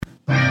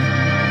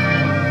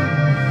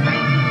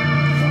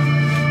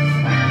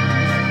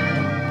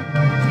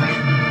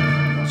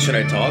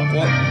should I talk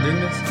while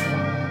doing this?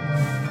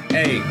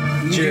 Hey,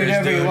 You cheers, do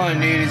whatever dude. you want,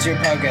 dude. It's your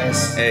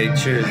podcast. Hey,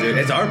 cheers, dude.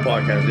 It's our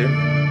podcast, dude.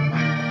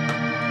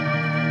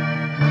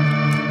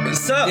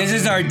 What's up? This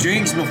is our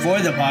drinks before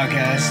the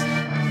podcast.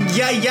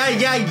 Yeah,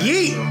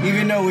 yeet.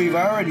 Even though we've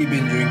already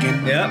been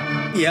drinking. Yep.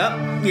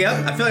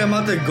 I feel like I'm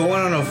about to go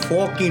on a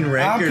fucking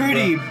record. I'm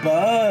pretty bro.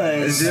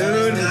 buzzed.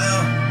 Dude.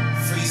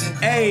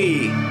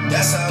 Hey.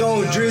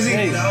 Go,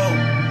 Drizzy.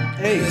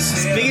 Hey.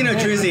 Speaking of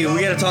Drizzy,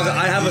 we gotta talk.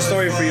 I have a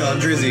story for you on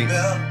Drizzy.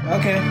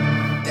 Okay.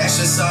 That's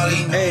just all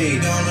he know. Hey. He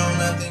don't know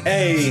nothing.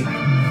 Hey.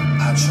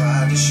 I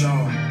tried to show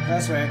him.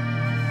 That's right.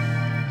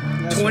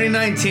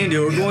 2019,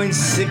 dude. We're going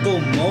sicko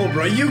mode,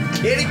 bro. Are you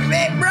kidding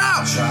me, bro?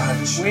 Tried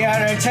to show We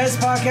had our test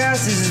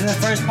podcast. This is the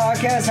first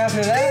podcast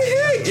after that.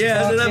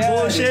 Yeah, after that Yeah,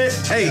 bullshit.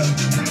 Hey.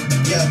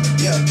 Yeah.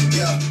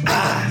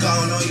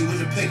 Going on you with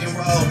the pick and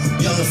roll.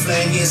 Younger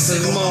flame getting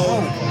sick of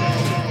Mode.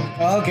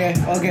 Okay.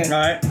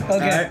 Alright.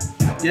 Okay.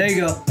 There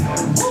you go.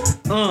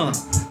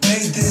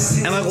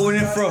 Am I going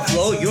in for a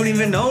float? You don't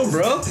even know,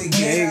 bro.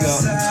 There you go.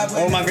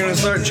 Oh, am I gonna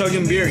start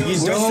chugging beer? You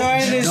We're don't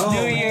starting this know.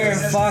 new year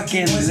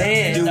fucking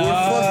lit, Dude, dog.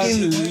 we're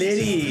fucking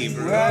litty,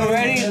 bro. We're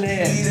already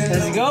lit.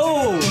 Let's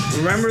go.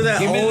 Remember that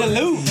Give me the old?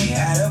 loot.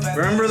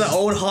 Remember the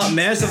old hot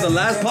mess of the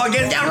last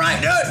podcast? Yeah, right,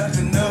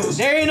 dude.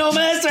 There ain't no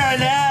mess right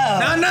now.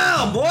 Not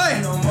now, boy.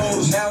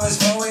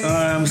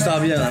 Alright, I'm gonna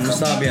stop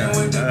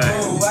yelling.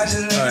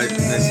 Alright.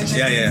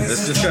 Yeah.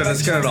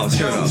 Let's cut it off.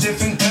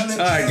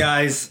 Alright,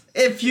 guys.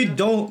 If you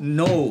don't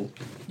know,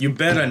 you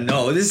better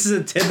know. This is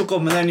a typical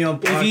millennial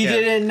podcast. If you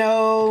didn't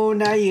know,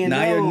 now you know.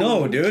 Now you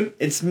know, dude.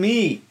 It's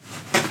me,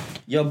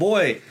 your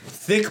boy,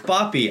 Thick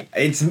Poppy.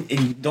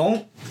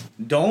 Don't,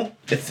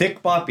 the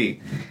Thick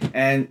Poppy.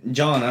 And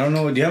John, I don't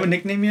know. Do you have a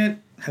nickname yet?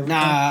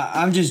 Nah,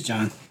 I'm just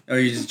John. Or are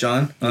you just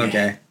John?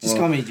 Okay. Just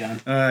call me John.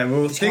 All right.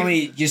 Well, Just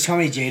call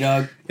me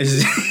J-Dog.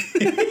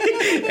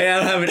 Hey, I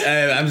don't have it.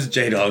 I'm just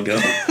J Dog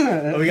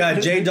though. We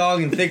got J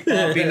Dog and Thick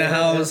Poppy in the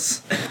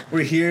house.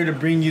 We're here to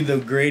bring you the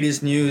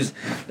greatest news,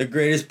 the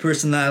greatest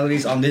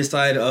personalities on this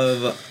side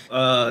of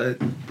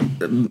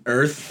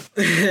Earth.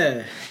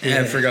 Yeah.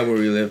 I forgot where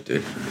we live,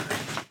 dude.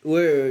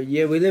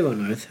 We live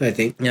on Earth, I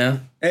think. Yeah.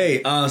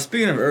 Hey,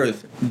 speaking of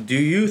Earth, do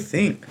you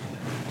think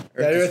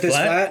That Earth is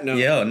flat? No.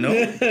 Yeah, no.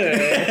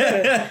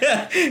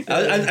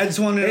 I just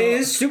wanted to. Hey,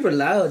 it's super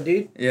loud,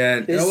 dude.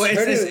 Yeah,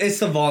 it's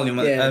the volume.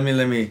 Yeah. I mean,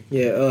 let me.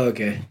 Yeah, oh,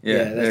 okay.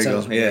 Yeah, there that you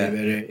sounds go. way Yeah.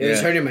 better. It was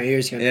Yeah. hurting my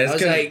ears kind of. Yeah, I it's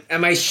was good. like,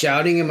 am I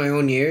shouting in my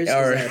own ears? 'Cause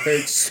Our- that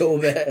hurts so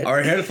bad.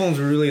 Our headphones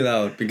were really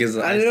loud because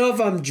I don't know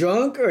if I'm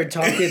drunk or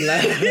talking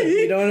loud.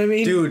 You know what I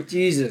mean? Dude,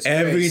 Jesus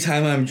every Christ.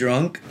 time I'm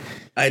drunk,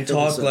 I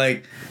talk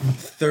like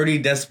 30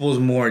 decibels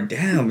more.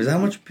 Damn, is that how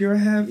much beer I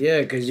have?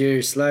 Yeah, because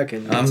you're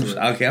slacking. I'm That's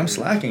what- I'm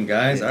slacking,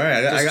 guys. All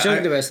right, Just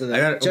chug the rest of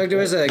that. Chug the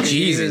rest of that. 'cause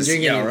you didn't Jesus,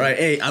 drink yeah, anything. right.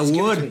 Hey, I Just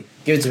would.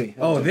 Give it to me.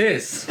 Oh,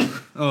 this.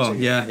 Oh,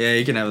 yeah,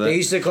 you can have They that.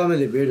 used to call me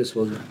the beer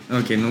disposal.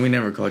 Okay, no, we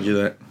never called you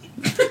that.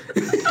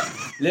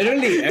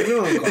 Literally,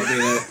 everyone called me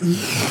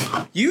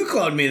that. You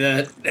called me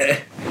that.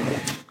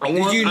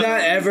 Did you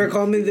not ever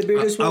call me the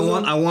beer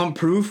disposal? I want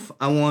proof.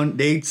 I want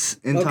dates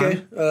and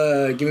Okay.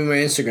 time. Give me my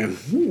Instagram.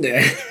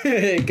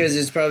 Because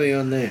it's probably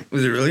on there.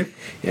 Was it really?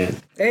 Yeah.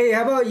 Hey,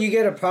 how about you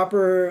get a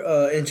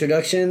proper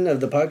introduction of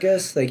the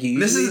podcast like you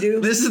usually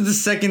do? This is the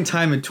second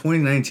time in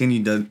 2019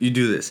 you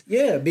do this.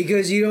 Yeah,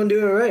 because you don't do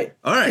it right.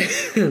 All right.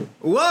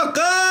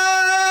 Welcome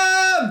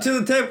to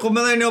the Typical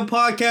Millennial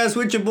Podcast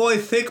with your boy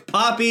Thick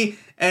Poppy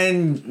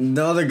and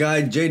the other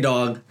guy J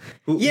Dog.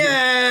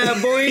 Yeah,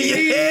 boy.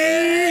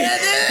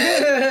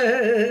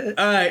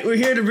 All right, we're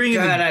here to bring you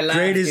God, the I laughed,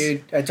 greatest.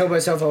 dude. I told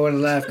myself I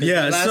wouldn't laugh.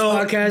 Yeah, last so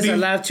podcast I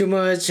laughed too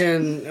much,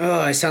 and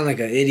I sound like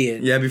an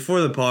idiot. Yeah,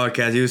 before the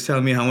podcast, he was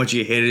telling me how much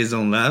he hated his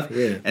own laugh.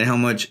 Yeah. And how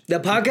much. The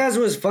podcast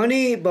was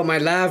funny, but my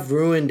laugh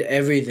ruined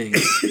everything.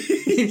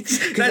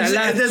 There's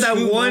that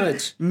too one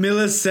much.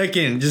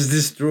 millisecond just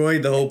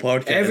destroyed the whole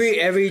podcast.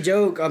 Every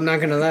joke, I'm not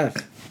gonna laugh,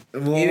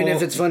 Well, even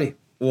if it's funny.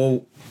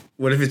 Well,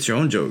 what if it's your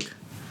own joke?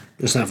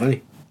 It's not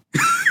funny.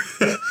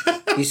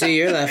 You say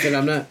you're laughing,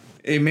 I'm not.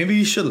 Hey, maybe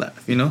you should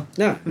laugh, you know?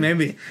 No.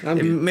 Maybe. I'm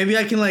good. Maybe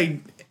I can, like,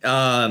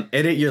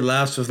 edit your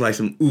laughs with, like,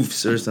 some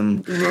oofs or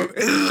some...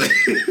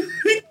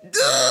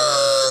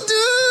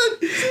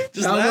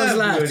 Just I almost laugh,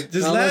 laughed. dude.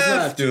 Just I almost laugh,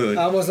 laughed. dude.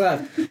 I almost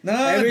laughed.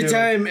 Nah, every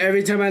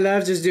dude. time I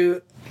laugh, just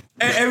do.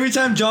 Every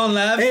time John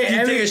laughs, Hey,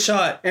 you take a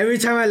shot. Every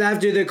time I laugh,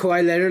 do the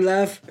Kawhi Leonard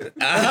laugh.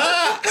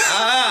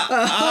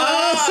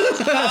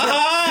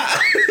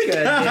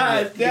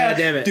 God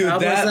damn it. Dude, I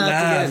almost that laughed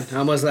laugh. again. I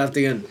almost laughed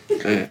again.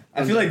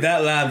 I feel like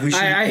that laugh, we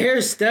should... I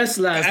hear Steph's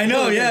laugh. I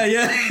know, yeah.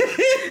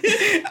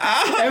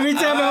 Every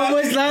time I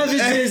almost laugh,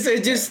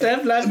 it's just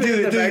Steph laughing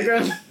in the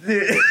background.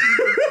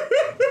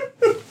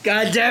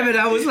 God damn it,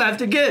 I almost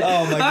laughed again.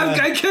 Oh my God.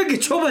 I can't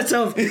control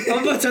myself.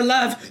 I'm about to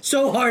laugh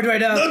so hard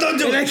right now. No, don't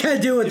do and it. I can't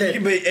deal with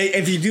it. But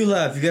if you do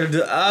laugh, you gotta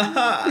do...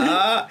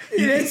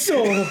 It's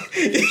so...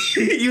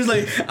 He was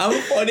like, I'm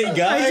a funny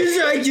guy.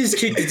 I just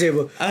kicked the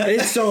table.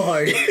 It's so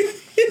hard.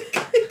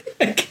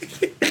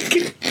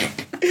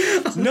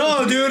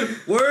 No, dude,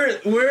 we're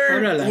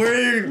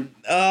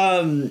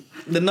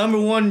the number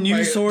one news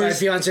My source.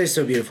 fiance is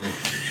so beautiful.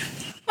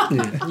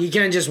 Yeah. You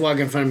can't just walk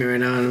in front of me right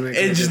now. And I'm like,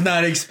 And just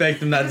not expect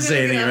them not to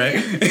say anything,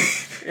 right?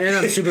 and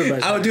I'm super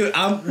buzzed. I would do it.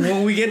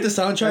 When we get the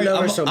soundtrack, I love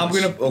her I'm, so I'm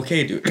much. gonna.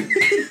 Okay, dude.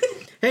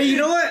 Hey, you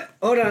know what?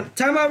 Hold on.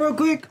 Time out real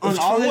quick on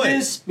For all of what?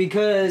 this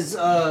because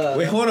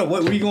Wait, hold up.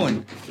 Where are you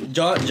going?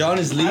 John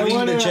is leaving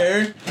wanna- the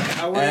chair,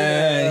 I wanna,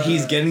 and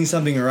he's getting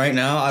something right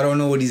now. I don't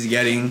know what he's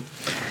getting,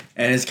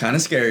 and it's kind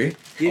of scary.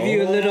 give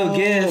you a little Oh.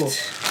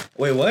 gift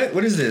Wait, what?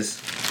 What is this?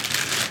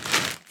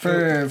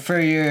 for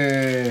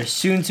your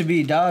soon to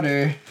be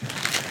daughter.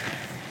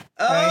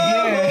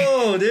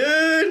 Oh,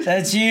 dude.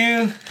 That's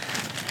you.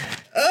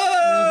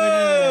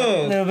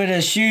 Oh. A little bit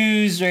of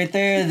shoes right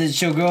there that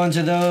she'll grow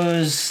into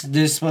those.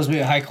 This is supposed to be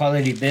a high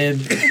quality bib.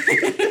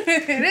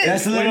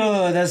 That's a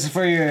little. That's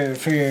for your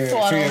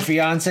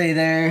fiance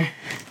there.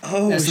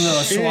 Oh, That's a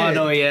little shit.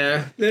 swallow,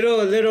 yeah. Little.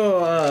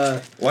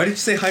 Why did you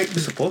say hype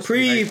is supposed to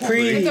be?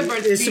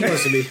 It's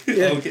supposed to be.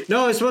 Yeah. Okay.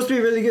 No, it's supposed to be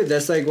really good.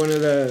 That's like one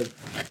of the.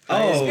 Oh,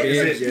 highest is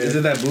bibs, it, yeah. is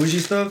it that bougie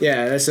stuff?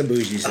 Yeah, that's some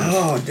bougie stuff.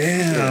 Oh,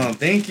 damn.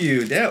 Thank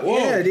you. Whoa.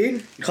 Yeah,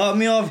 dude. You caught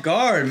me off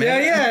guard,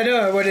 man. Yeah, I know.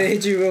 I wanted to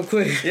hit you real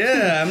quick.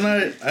 Yeah,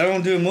 I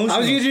don't do emotional I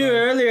was gonna do it stuff.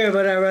 earlier,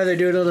 but I'd rather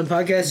do it on the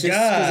podcast just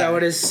because I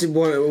want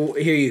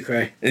to hear you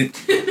cry.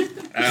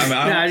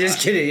 Nah, just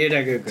kidding. You're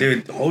not gonna cry.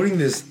 Dude, holding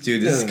this,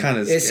 dude, this is kind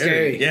of It's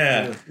scary.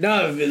 Yeah.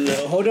 No,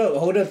 hold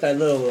up that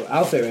little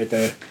outfit right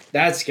there.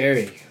 That's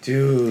scary.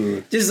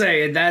 Dude. Just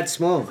like that's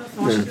small.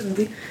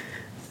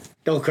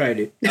 Don't cry,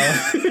 dude.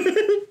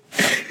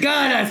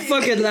 God, I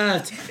fucking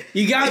laughed.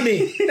 You got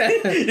me.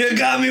 You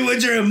got me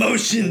with your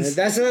emotions.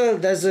 That's a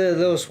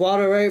little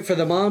swaddle, right, for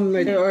the mom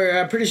right there. Or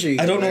I'm pretty sure you.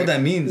 I don't know right? what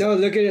that means. No,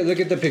 look at it. Look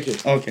at the picture.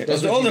 Okay.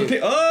 That's Oh, what you do.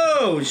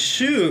 oh,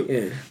 shoot.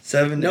 Yeah.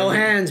 7. No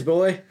hands,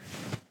 boy.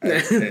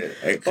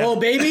 Oh,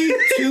 baby,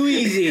 too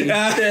easy.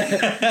 I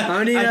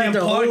don't even I have can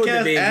to hold the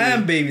podcast baby.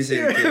 and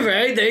babysit. kid.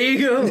 Right there, you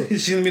go.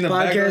 She's gonna be in the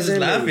background Podcast just and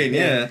laughing. baby.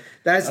 Yeah.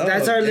 That's Oh,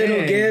 our little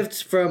dang.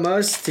 gift from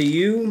us to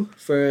you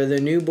for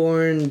the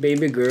newborn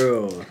baby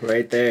girl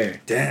right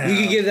there. Damn. You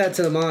can give that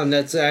to the mom.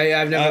 That's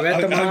I've never met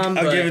the mom.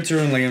 I'll but give it to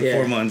her in like in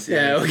 4 months.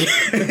 Yeah.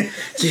 Okay.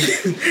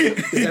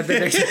 Is that the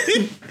next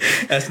one?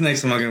 That's the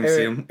next time I'm gonna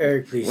see him.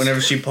 Eric, please.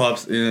 Whenever she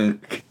pops. Yeah.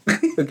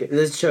 Okay,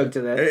 let's chug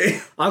to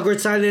that.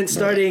 Awkward silence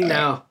starting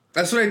now.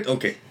 That's what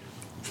okay.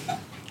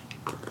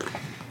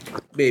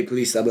 Babe,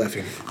 please stop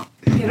laughing.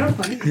 You're not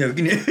funny. Yeah, we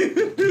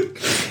can.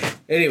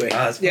 Anyway,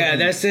 that's yeah, fucking-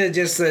 that's it.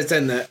 Just let's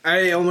end that.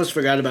 I almost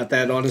forgot about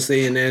that,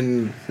 honestly, and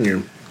then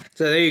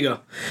so there you go.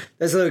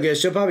 That's a little good.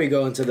 She'll probably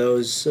go into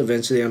those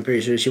eventually. I'm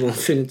pretty sure she won't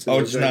fit into. Oh,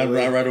 those just not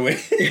away. right away.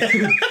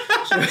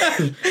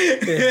 And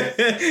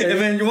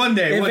then one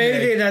day, If one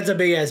anything, day. that's a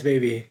big ass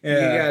baby. Yeah.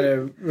 You got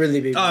a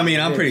really big. Oh, I mean,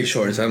 I'm baby. pretty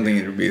short, so I'm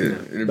thinking it'll be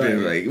But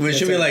like. Well, that's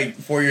she'll be it. like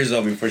 4 years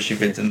old before she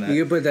fits in that.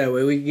 You can put that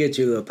away. We can get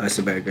you a little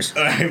plastic bag or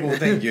something. All right, well,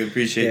 thank you.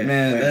 Appreciate Yeah, it,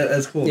 man. right.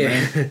 That's cool,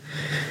 man. Yeah.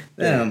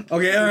 Damn.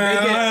 Okay, all right.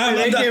 I'm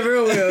Make done. it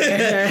real. Let's get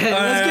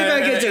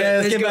back into it.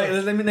 Let's Let's get go.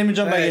 back. Let me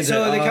jump back into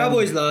So it. the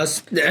Cowboys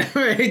lost.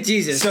 Right,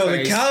 Jesus. So the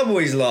Christ.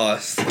 Cowboys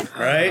lost,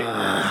 right?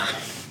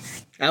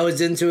 I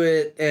was into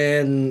it,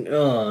 and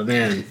oh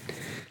man.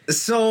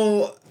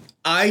 So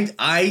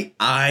I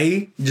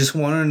just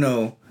want to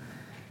know,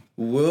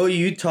 will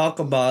you talk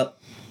about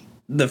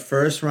the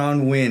first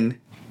round win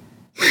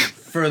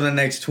for the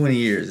next 20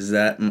 years? Is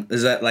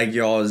that like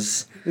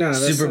y'all's No,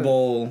 that's Super not-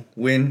 Bowl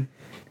win?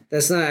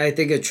 That's not. I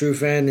think a true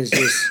fan is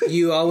just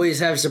you always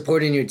have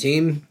support in your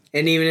team,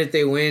 and even if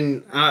they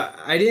win,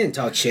 I didn't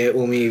talk shit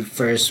when we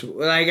first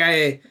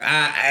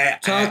I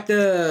talked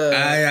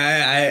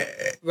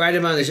right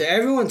about the shit.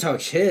 Everyone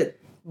talks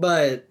shit,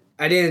 but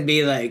I didn't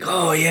be like,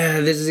 oh yeah,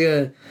 this is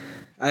gonna.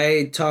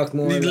 I talk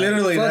more. Like,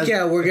 Literally, fuck that's-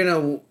 yeah,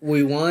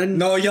 we won.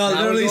 No, y'all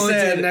Now we're literally going to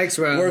said the next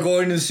round. we're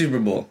going to the Super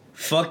Bowl.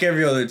 Fuck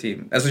every other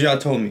team. That's what y'all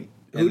told me.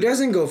 Who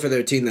doesn't go for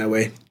their team that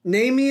way?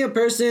 Name me a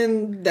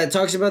person that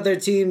talks about their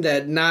team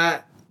that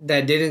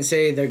didn't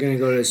say they're gonna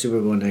go to the Super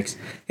Bowl next.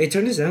 Hey,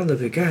 turn this down a little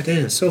bit. God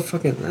damn, it's so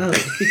fucking loud.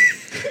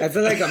 I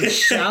feel like I'm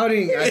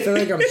shouting.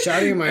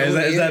 In my own Is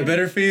that ear.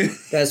 better for you?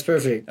 That's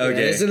perfect. Okay.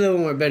 Yeah, it's a little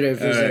more better. It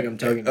feels like I'm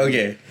talking. to you.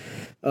 Okay.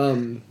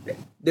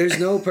 There's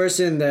no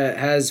person that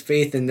has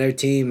faith in their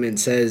team and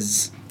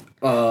says,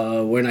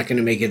 we're not going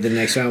to make it the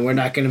next round. We're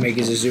not going to make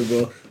it to the Super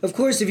Bowl. Of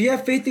course, if you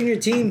have faith in your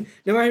team,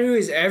 no matter who it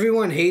is,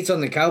 everyone hates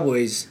on the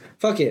Cowboys.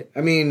 Fuck it.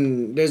 I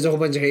mean, there's a whole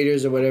bunch of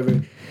haters or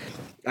whatever.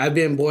 I've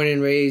been born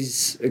and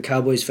raised a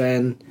Cowboys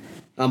fan.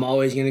 I'm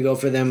always going to go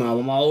for them.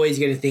 I'm always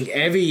going to think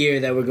every year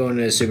that we're going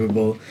to the Super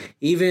Bowl.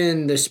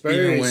 Even the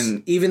Spurs.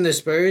 Even the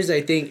Spurs,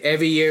 I think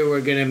every year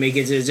we're going to make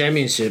it to the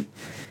championship.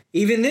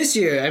 Even this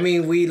year, I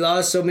mean, we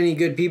lost so many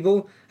good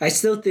people. I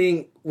still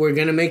think we're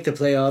going to make the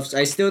playoffs.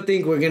 I still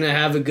think we're going to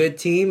have a good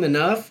team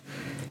enough.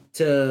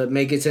 to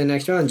make it to the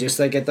next round, just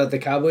like I thought the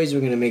Cowboys were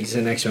gonna make it to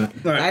the next round.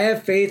 Right. I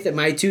have faith that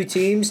my two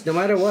teams, no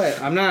matter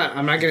what, I'm not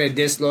gonna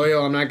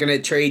disloyal. I'm not gonna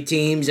trade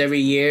teams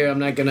every year. I'm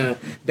not gonna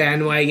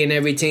bandwagon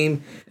every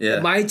team. Yeah.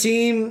 My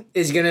team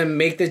is gonna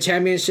make the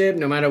championship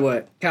no matter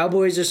what.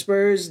 Cowboys or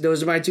Spurs,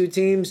 those are my two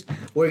teams.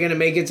 We're gonna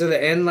make it to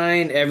the end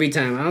line every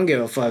time. I don't give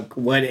a fuck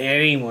what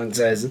anyone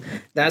says.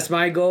 That's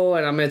my goal,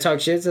 and I'm gonna talk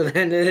shit to the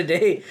end of the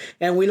day.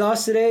 And we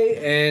lost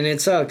today, and it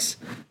sucks.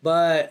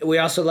 But we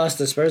also lost.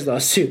 The Spurs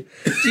lost too.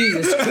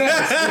 Jesus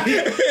Christ.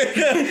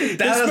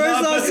 The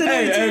Spurs lost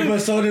today too.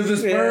 But so did the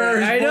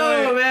Spurs. I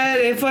know, boy. man.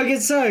 It fucking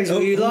sucks.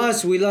 We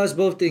lost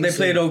both things. They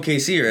played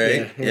OKC,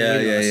 right?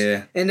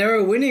 Yeah. And they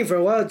were winning for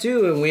a while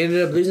too, and we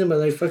ended up losing by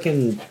like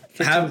fucking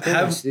 15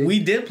 points, dude. We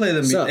did play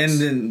them, Sucks. and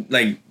then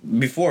like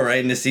before, right,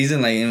 in the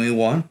season, like, and we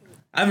won.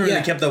 I haven't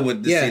really kept up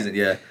with this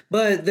season,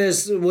 But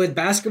with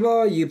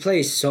basketball, you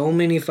play so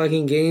many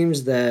fucking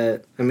games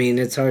that I mean,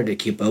 it's hard to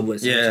keep up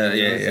with.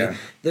 Yeah.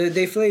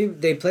 They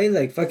play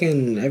like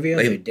fucking every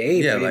other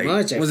day, pretty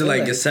much. Was it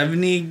like a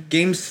 70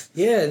 games?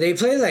 Yeah, they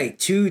play like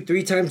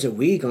 2-3 times a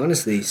week,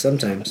 honestly,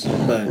 sometimes.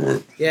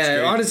 But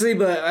yeah, honestly,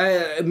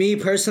 but me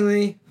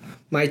personally,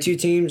 my two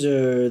teams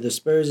are the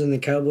Spurs and the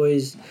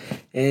Cowboys,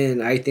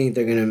 and I think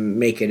they're gonna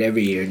make it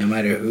every year, no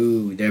matter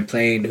who they're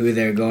playing, who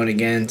they're going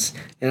against.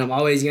 And I'm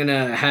always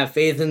gonna have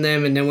faith in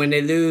them. And then when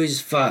they lose,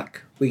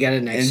 fuck, we got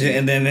it next year.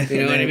 And then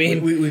you know what I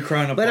mean? We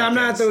cry on a But podcast. I'm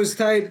not those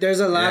type. There's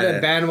a lot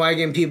of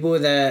bandwagon people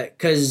that,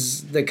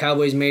 because the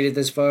Cowboys made it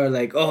this far,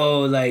 like,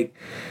 oh, like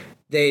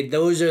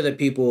those are the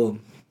people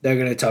that are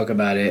gonna talk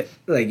about it,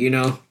 like, you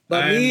know.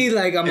 But me,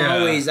 like, I'm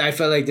always, I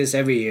felt like this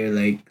every year.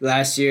 Like,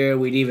 last year,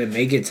 we'd even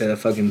make it to the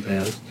fucking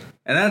playoffs.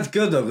 And that's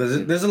good, though,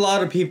 because there's a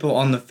lot of people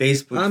on the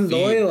Facebook I'm feed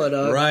loyal,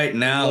 dog. right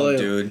now, Loyal.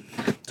 dude,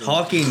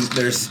 talking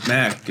their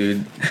smack,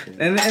 dude.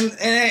 And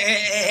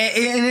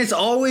it's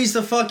always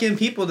the fucking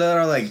people that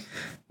are like,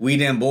 we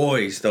them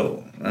boys,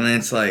 though. And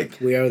it's like,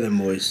 We are them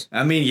boys.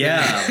 I mean, yeah.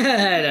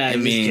 Nah, I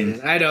mean,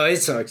 kidding. I know it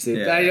sucks,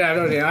 dude. Yeah. I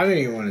don't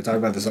even want to talk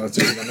about this all the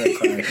time.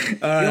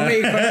 I'm gonna cry. You want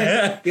me to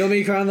cry? You want me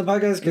to cry on the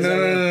podcast?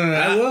 No.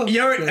 I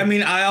will. I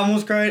mean, I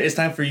almost cried. It's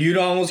time for you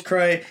to almost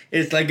cry.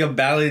 It's like a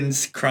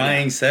balanced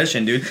crying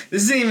session, dude.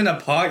 This isn't even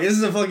a podcast. This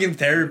is a fucking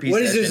therapy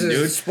What is session, this?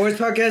 A dude. sports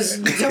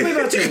podcast? Tell me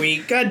about your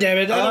week. God damn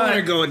it! I don't want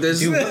to go with this.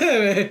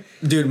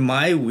 Dude,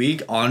 my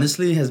week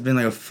honestly has been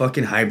like a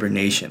fucking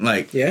hibernation.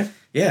 Like, Yeah.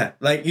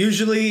 Like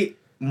usually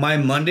my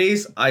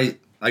Mondays, I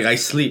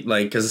sleep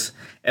like, cause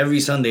every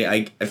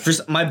Sunday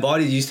my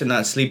body's used to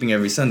not sleeping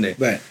every Sunday.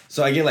 Right.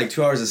 So I get like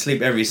 2 hours of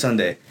sleep every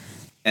Sunday,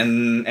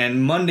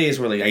 and Mondays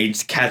were like I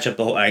just catch up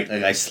the whole.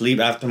 I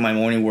sleep after my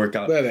morning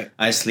workout. Right.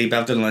 I sleep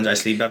after lunch. I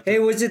sleep after. Hey,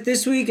 was it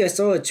this week? I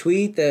saw a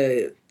tweet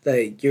that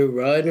your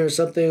run or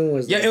something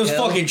was. Yeah, like it was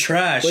hell. fucking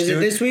trash. Was dude. it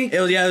this week? It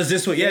was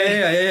this week.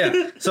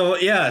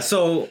 Yeah.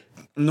 So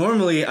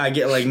normally I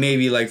get like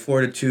maybe like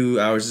 4 to 2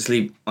 hours of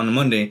sleep on a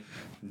Monday.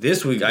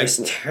 This week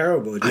It's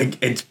terrible, dude.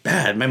 it's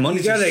bad. My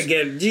Mondays. You gotta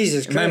get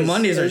Jesus Christ. My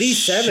Mondays at are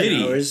least 7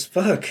 shitty. hours.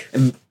 Fuck.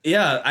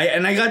 Yeah,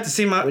 I got the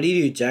same. What do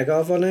you do? Jack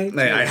off all night?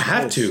 Like, I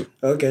have to.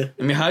 Okay.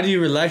 I mean, how do you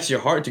relax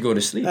your heart to go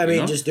to sleep? I mean,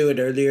 you know? just do it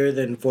earlier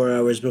than 4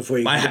 hours before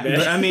you go to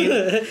bed. I mean,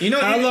 you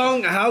know,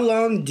 How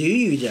long do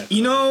you jack?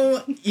 You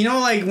know,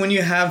 like when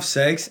you have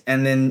sex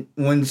and then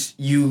once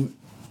you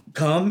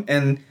come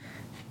and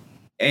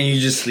you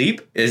just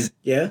sleep that's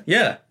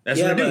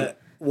what I do.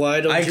 But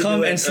why don't you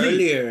come do it and sleep.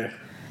 earlier?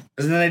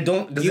 And then I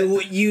don't.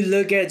 You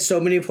look at so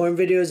many porn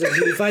videos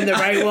until you find the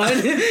right one,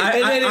 and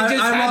then it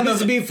just happens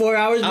to be 4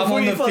 hours before I'm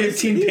on you the fall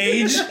 15 asleep.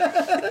 page.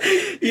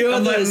 You're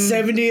on the like,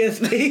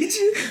 70th page.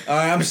 All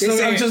right,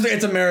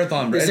 it's a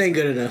marathon, bro. This ain't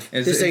good enough.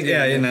 This ain't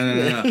good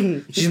enough.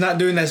 No. She's not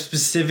doing that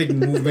specific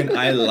movement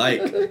I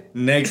like.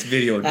 Next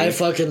video, dude. I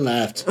fucking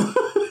laughed.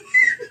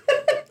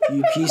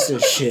 You piece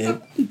of shit.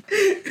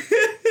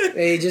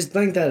 Hey, just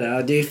blank that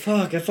out, dude.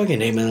 Fuck, I fucking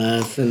hate my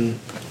laugh. And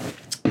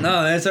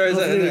no, that's alright.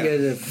 hopefully we get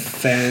the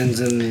fans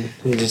and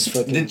we just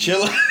fucking... Then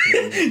chill.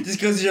 Just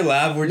because you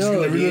laugh, we're just No,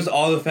 gonna lose dude.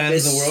 all the fans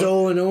It's in the world.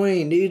 so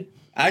annoying, dude.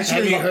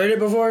 Actually, Have you heard it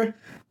before?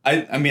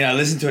 I mean, I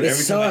listen to it, It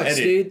every time I sucks,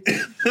 edit. dude.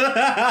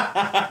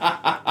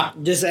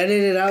 Just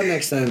edit it out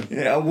next time.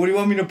 Yeah, what do you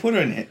want me to put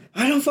in it?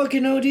 I don't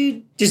fucking know,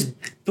 dude. Just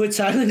put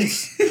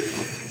silence.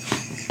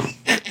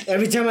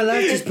 Every time I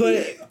laugh, just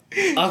put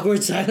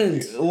awkward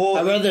silence. Well,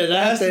 I'd rather it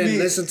that has to than be-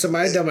 listen to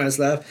my dumbass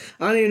laugh.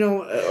 I don't even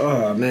know.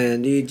 Oh,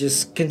 man, dude.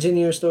 Just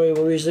continue your story.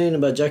 What were you saying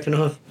about jacking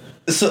off?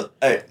 So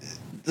I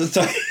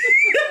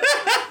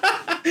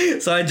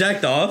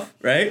jacked off,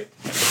 right?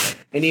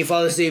 And you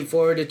fall asleep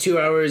 4 to 2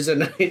 hours a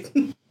night.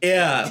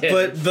 Yeah,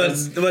 but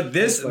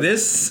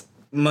this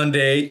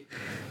Monday,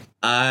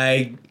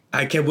 I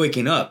kept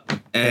waking up,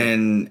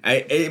 and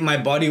my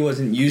body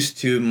wasn't used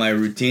to my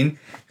routine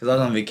because I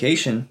was on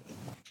vacation.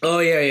 Oh,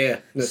 yeah.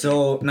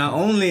 So not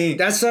only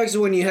That sucks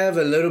when you have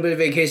a little bit of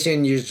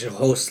vacation, your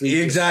whole sleep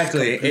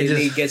exactly, it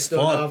completely just gets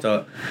thrown fucked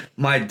off. up.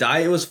 My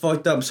diet was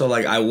fucked up, so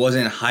like I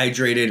wasn't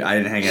hydrated. I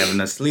didn't have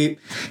enough sleep,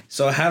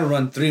 so I had to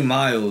run 3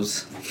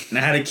 miles, and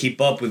I had to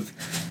keep up with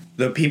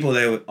the people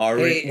that were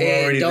already. Hey,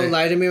 were already don't there.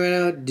 lie to me right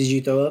now. Did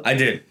you throw up? I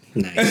did.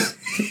 Nice.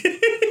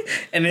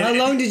 And How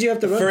long did you have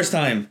to run? First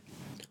time,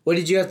 What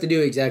did you have to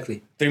do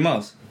exactly? 3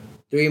 miles.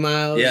 3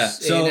 miles. Yeah,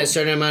 so- in a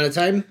certain amount of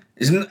time.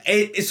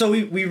 So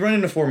we run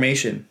in a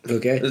formation.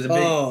 Okay. There's a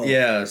big,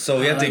 yeah, so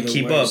we have to the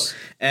keep worst. up.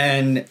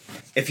 And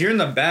if you're in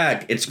the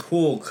back, it's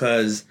cool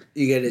because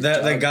You get it.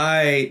 the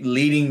guy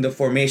leading the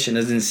formation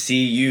doesn't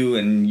see you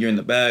and you're in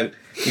the back.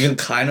 You can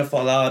kind of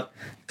fall out,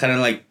 kind of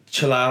like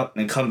chill out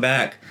and come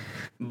back.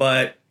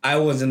 But I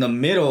was in the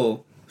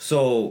middle,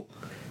 so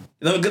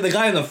the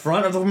guy in the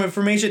front of the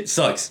formation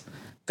sucks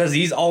because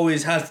he's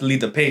always has to lead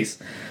the pace.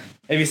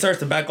 If he starts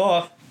to back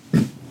off,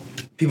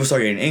 people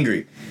start getting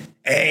angry.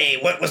 Hey,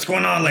 what's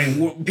going on?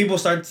 Like people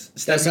start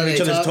stepping on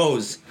each other's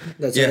toes.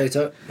 That's Yeah. how they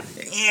talk.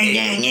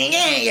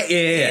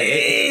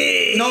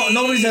 Yeah. No,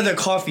 nobody's had their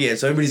coffee yet,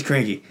 so everybody's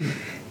cranky.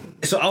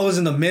 So I was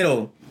in the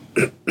middle,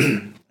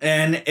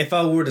 and if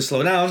I were to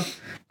slow down,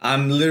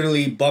 I'm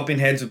literally bumping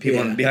heads with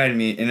people Yeah. behind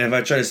me, and if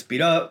I try to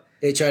speed up,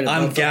 They try to.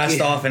 I'm bump gassed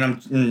you. off and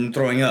I'm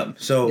throwing up.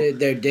 So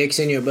Their dicks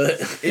in your butt.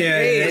 yeah,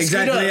 Hey,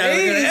 exactly. speed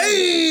up.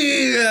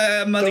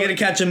 Hey, I'm about to get a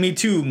catch a Me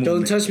Too movement.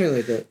 Don't touch me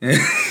like that.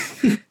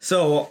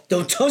 So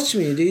Don't touch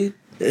me, dude.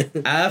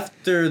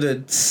 after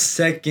the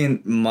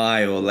second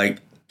mile, like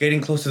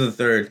getting close to the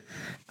third,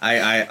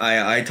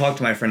 I talked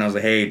to my friend. I was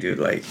like, "Hey, dude,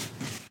 like,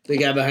 The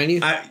guy behind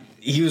you.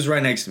 he was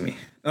right next to me.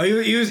 No,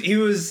 he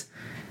was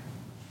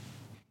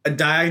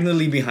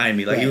diagonally behind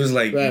me. Like he was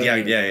like, Right,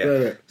 yeah.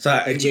 right.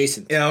 So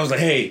Adjacent. Yeah, I was like,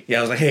 hey,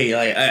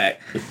 like,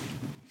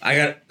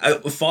 I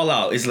fall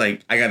out. It's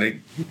like I gotta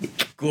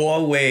go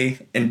away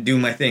and do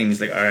my thing.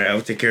 He's like, all right,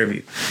 I'll take care of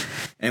you.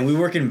 And we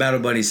work in battle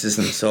buddy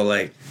system, so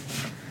like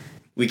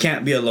we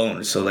can't be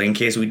alone. So like in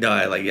case we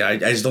die, like I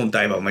just don't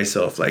die by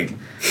myself. Like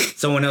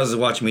someone else is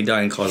watching me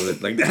die and cause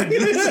it like that.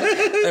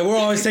 Like we're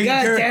always taking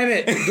God care. damn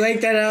it!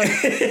 Blank that out.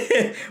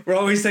 We're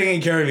always taking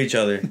care of each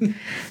other.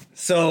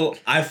 So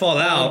I fall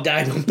out,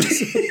 Died on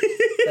myself.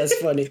 That's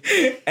funny.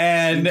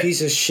 and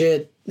Piece of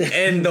shit.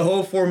 and the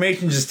whole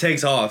formation just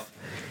takes off.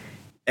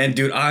 And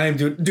dude, I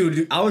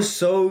was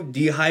so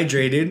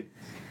dehydrated.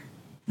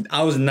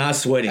 I was not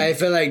sweating. I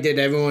feel like did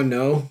everyone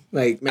know?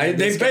 Like man,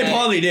 They this guy,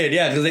 probably did,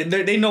 yeah,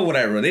 because they know what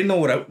I run. They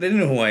know they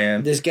know who I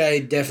am. This guy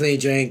definitely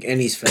drank and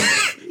he's fat.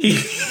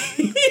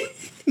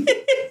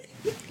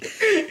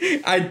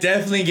 I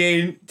definitely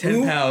gained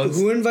 10 pounds.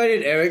 Who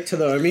invited Eric to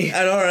the army?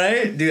 And all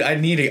right, dude. I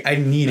need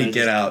to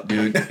get out,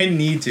 dude. I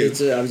need to.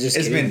 I'm just.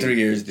 It's kidding, been 3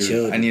 years, dude.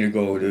 Chill. I need to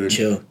go, dude.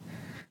 Chill.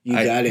 You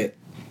got it.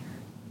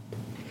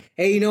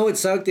 Hey, you know what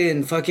sucked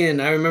in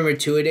fucking... I remember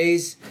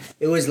 2-a-days.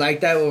 It was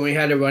like that when we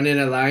had to run in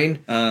a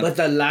line. But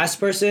the last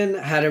person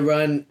had to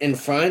run in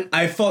front.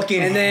 I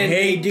fucking And then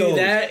hate they do those.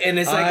 that, and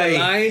it's like I a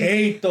line.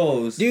 hate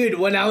those. Dude,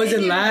 when I was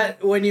in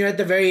lat, when you're at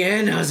the very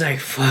end, I was like,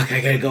 fuck,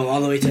 I gotta go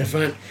all the way to the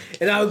front.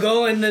 And I would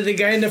go, and then the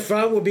guy in the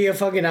front would be a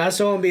fucking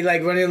asshole and be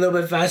like running a little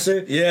bit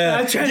faster. Yeah.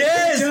 I'm trying to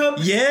catch up.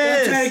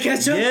 Yes. I'm trying to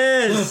catch up.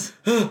 Yes.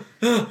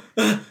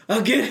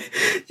 I'll get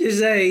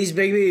just he's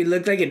making me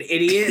look like an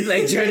idiot,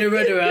 like trying to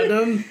run around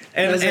him.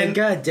 And I was like,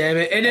 God damn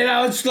it. And then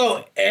I would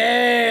slow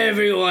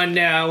everyone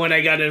down when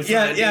I got in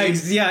front. Yeah. I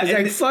was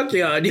like, fuck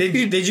y'all,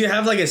 dude. Did you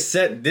have like a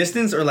set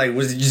distance or like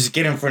was it just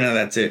get in front of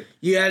that's it?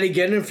 You had to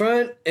get in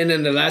front, and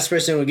then the last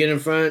person would get in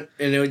front,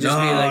 and it would just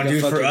be like dude,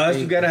 a fucking for us,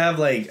 thing. you gotta have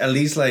like at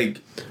least like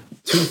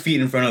 2 feet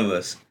in front of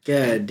us.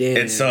 God damn.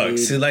 It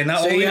sucks. Dude. Like not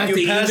So only you have you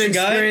to pass the even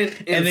guy,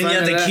 sprint in and then you front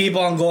have of to that. keep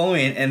on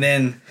going, and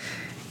then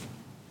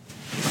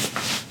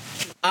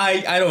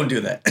I don't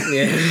do that.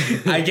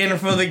 Yeah. I get in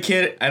front of the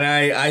kid and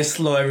I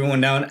slow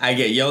everyone down. I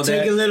get yelled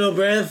Take at. a little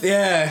breath.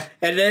 Yeah.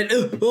 And then,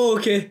 oh,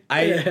 okay.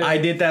 I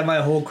did that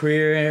my whole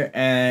career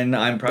and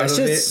I'm proud That of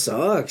shit it.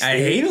 sucks. I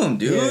dude. hate them,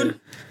 dude. Yeah.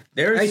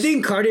 There's I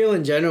think cardio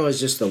in general is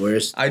just the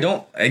worst. I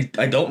don't like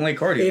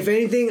cardio. If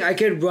anything, I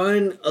could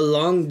run a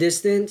long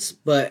distance,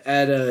 but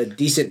at a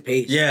decent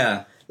pace.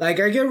 Yeah. Like,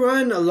 I could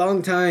run a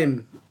long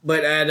time,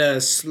 but at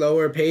a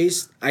slower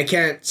pace. I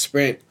can't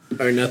sprint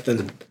or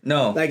nothing.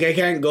 No. Like, I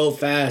can't go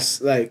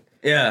fast. Like,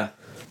 yeah.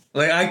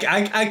 Like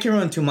I can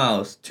run 2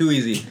 miles too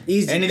easy.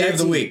 Easy, Any day of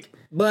that's the easy. week.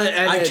 but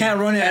I can't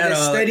run it at a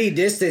a steady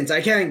distance. I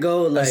can't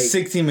go, like...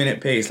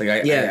 60-minute pace. Like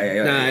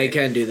I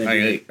can't do that.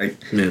 Like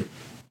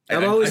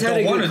I've always had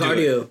a don't good wanna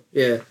do it.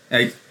 cardio.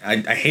 Yeah.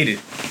 I hate it.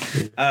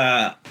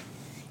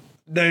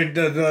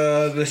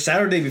 The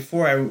Saturday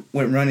before I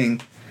went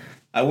running,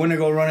 I went to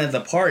go run at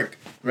the park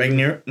right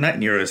not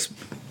near us.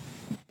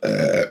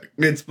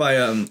 It's by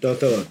Don't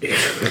throw up, dude.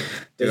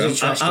 There's a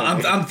trash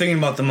can. I'm thinking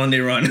about the Monday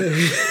run.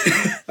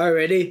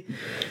 Already?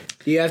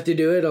 Do you have to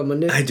do it on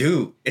Monday? I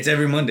do. It's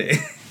every Monday,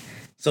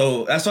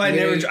 so that's why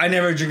I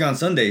never drink on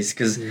Sundays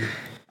because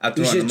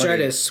You should try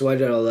to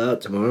sweat it all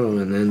out tomorrow,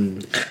 and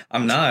then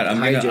I'm not.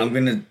 I'm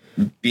gonna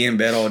be in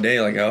bed all day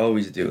like I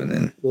always do, and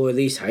then well, at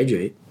least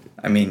hydrate.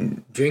 I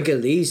mean, Drink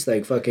at least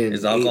like fucking.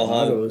 is 8 alcohol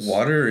bottles.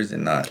 water or is it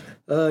not?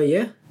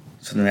 Yeah.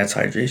 So then that's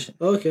hydration.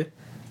 Oh, okay.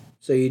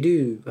 So you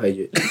do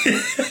hydrate.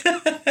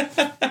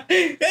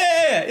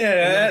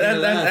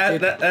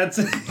 Yeah. That's.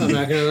 I'm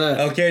not gonna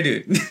laugh. Okay,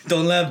 dude.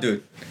 Don't laugh,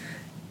 dude.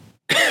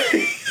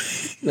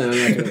 No, I'm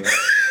not gonna laugh.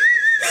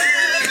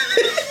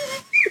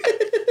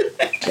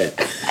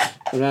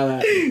 I'm not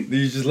laughing.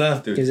 You just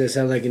laughed, dude. Because I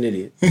sound like an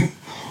idiot.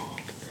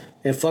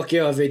 And fuck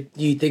you if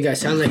you think I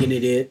sound like an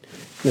idiot.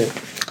 No.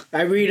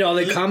 I read all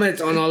the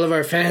comments on all of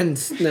our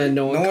fans.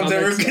 No one's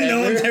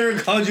ever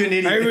called you an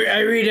idiot.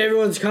 I read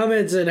everyone's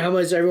comments and how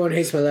much everyone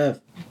hates my laugh.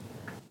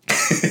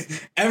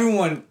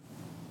 Everyone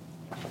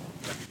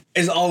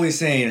is always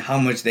saying how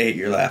much they hate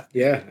your laugh.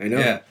 Yeah, I know.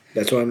 Yeah.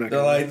 That's why I'm not.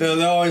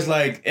 They're always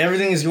like,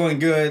 everything is going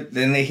good.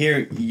 Then they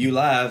hear you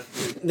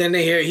laugh. Then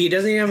they hear he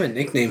doesn't even have a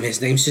nickname. His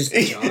name's just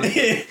John.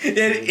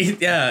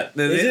 Yeah.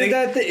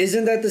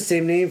 Isn't that the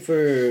same name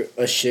for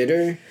a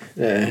shitter?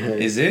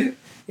 Is it?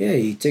 Yeah,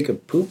 you take a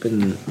poop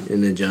in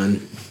a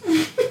John.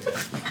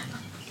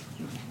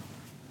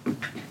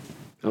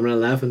 I'm not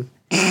laughing.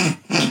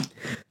 I'm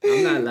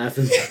not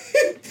laughing.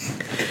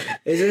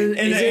 Isn't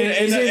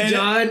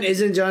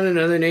John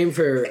another name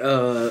for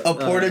a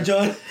porta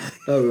john?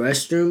 A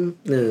restroom?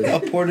 A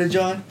porta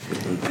john?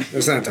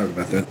 Let's not talk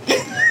about that.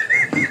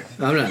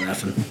 I'm not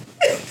laughing.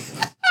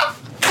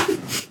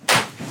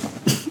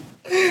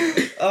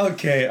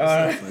 Okay,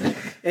 alright.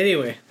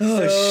 Anyway,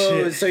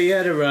 shit. So you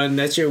had to run.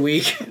 That's your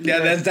week.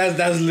 Yeah,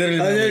 that's literally.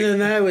 Other than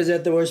that, was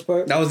that the worst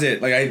part? That was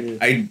it. Like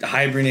I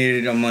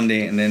hibernated on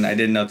Monday and then I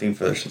did nothing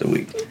for the rest of the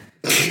week.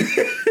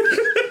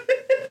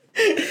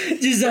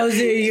 Just I was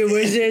saying your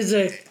worst day. It's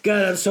like,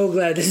 God, I'm so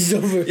glad this is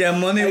over. Yeah,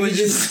 Monday was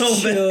just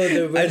so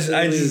bad.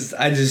 I just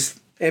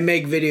and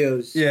make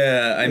videos.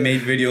 Yeah, I made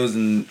videos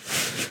and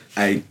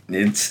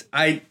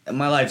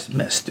my life's a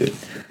mess, dude.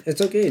 It's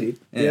okay, dude.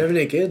 Yeah. You having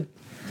a kid?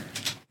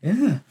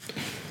 Yeah.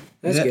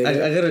 That's good.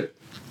 I got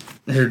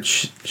her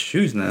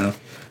shoes now.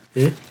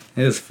 Yeah.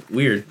 It's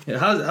weird.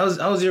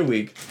 How's your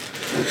week?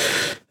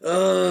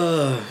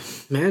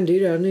 Man,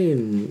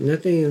 dude,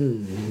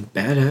 nothing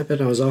bad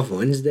happened. I was off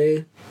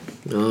Wednesday.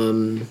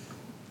 I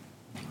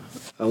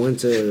went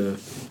to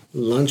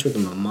lunch with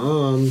my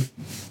mom.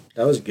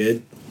 That was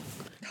good.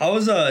 How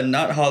was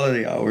not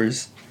holiday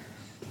hours?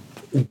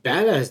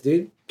 Badass,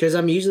 dude. Because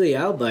I'm usually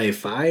out by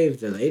 5,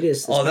 the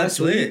latest. Oh,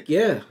 that's lit.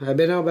 Yeah, I've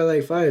been out by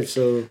like 5.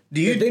 So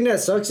the thing that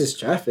sucks is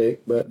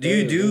traffic. But do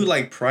you do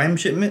like Prime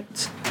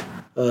shipments?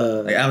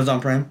 Like Amazon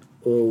Prime?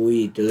 Well,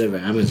 we deliver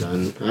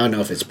Amazon. I don't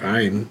know if it's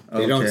Prime.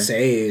 They don't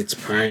say it's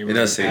Prime. It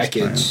does say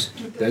package. it's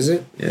Prime. Does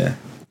it? Yeah.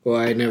 Well,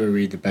 I never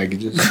read the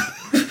packages.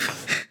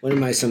 What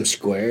am I, some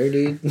square,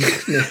 dude?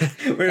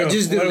 I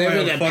just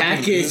deliver the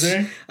package.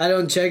 I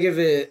don't check if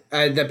the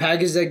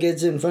package that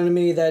gets in front of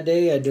me that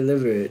day, I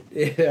deliver it.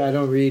 I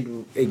don't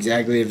read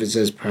exactly if it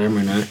says Prime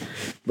or not.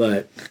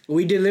 But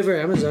we deliver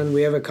Amazon.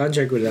 We have a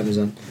contract with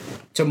Amazon.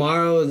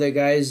 Tomorrow, the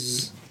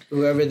guys,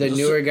 whoever the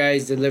newer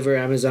guys deliver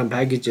Amazon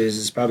packages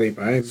is probably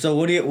Prime. So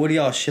what do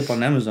y'all ship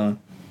on Amazon?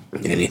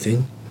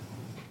 Anything.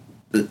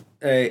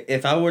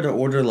 If I were to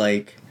order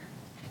like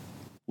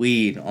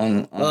weed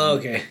on Oh,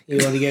 okay. You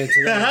want to get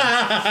into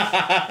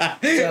that?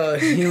 So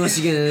he wants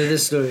to get into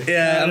this story.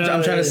 Yeah,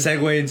 I'm trying to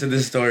segue into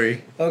this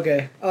story.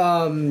 Okay.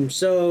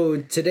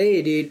 So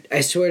today, dude,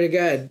 I swear to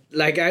God,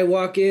 like I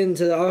walk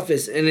into the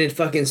office and it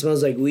fucking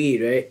smells like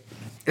weed, right?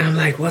 And I'm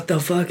like, what the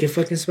fuck? It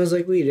fucking smells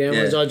like weed. And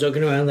everyone's all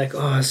joking around, like,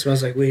 oh, it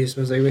smells like weed. It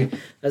smells like weed. I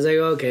was like,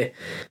 okay.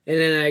 And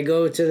then I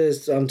go to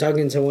this. I'm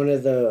talking to one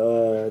of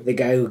the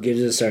guy who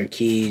gives us our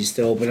keys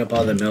to open up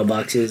all the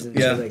mailboxes and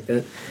stuff like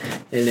that.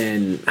 And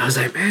then I was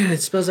like, man,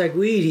 it smells like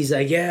weed. He's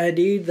like, yeah,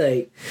 dude,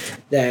 like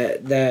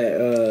that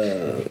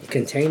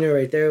container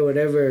right there,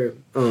 whatever.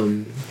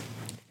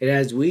 It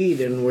has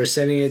weed, and we're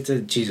sending it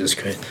to Jesus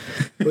Christ.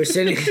 We're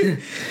sending it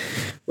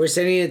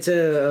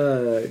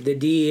to the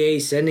DEA,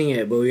 sending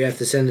it, but we have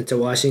to send it to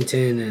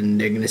Washington,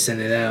 and they're gonna send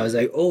it out. I was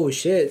like, oh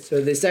shit!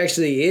 So this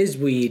actually is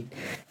weed.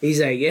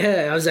 He's like,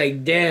 yeah. I was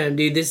like, damn,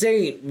 dude, this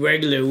ain't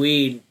regular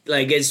weed.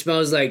 Like it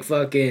smells like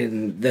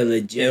fucking the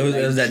legit.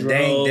 It was that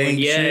dang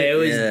yeah, shit. It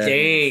was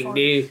dang,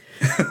 dude.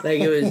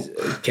 Like it was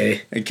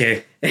okay.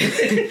 Okay.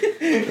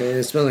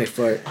 It smelled like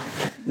fart.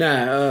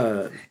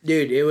 Nah,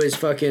 dude, it was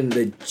fucking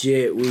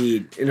legit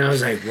weed, and I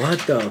was like, "What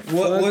the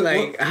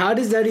fuck? How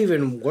does that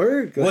even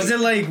work?" Like, was it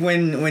like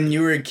when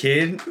you were a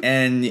kid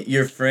and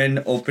your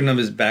friend opened up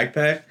his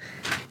backpack,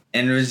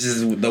 and it was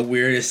just the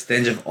weirdest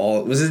stench of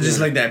all? Was it just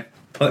like that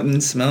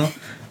pungent smell?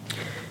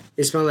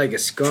 It smelled like a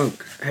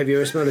skunk. Have you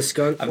ever smelled a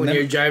skunk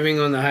you're driving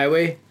on the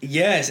highway?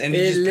 Yes, and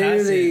it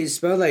literally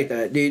smelled like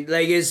that, dude.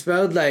 Like it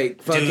smelled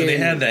like fucking. Dude, they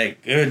had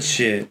that good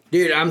shit.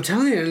 Dude, I'm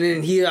telling you. And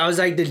then I was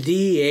like, the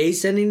DEA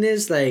sending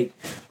this, like,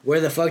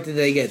 where the fuck did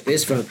they get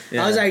this from?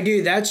 Yeah. I was like,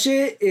 dude, that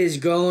shit is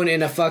going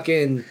in a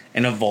fucking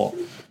vault.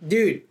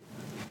 Dude,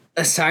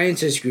 a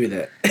scientist grew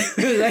that.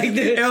 Like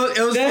it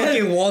was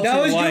fucking Walter White.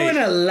 That was doing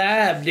a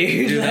lab,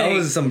 dude. Dude, that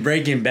was some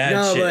Breaking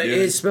Bad shit, but dude.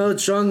 it smelled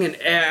strong, and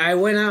I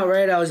went out,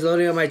 right? I was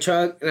loading up my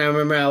truck, and I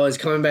remember I was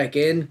coming back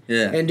in.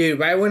 Yeah. And, dude,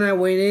 right when I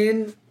went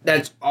in,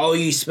 that's all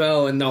you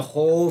smell in the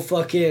whole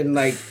fucking,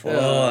 like,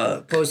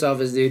 post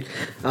office, dude.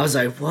 I was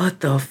like, what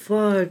the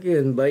fuck?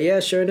 But, yeah,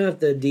 sure enough,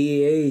 the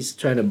DEA's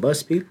trying to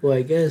bust people,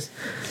 I guess.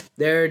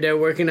 They're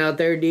working out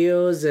their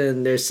deals,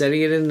 and they're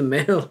sending it in the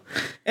mail.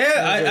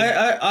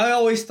 Yeah, I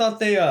always thought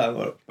they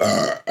There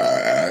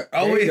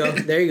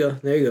you go.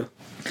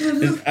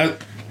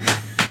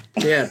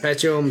 Yeah,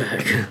 pat your own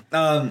back.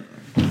 I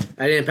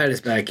didn't pat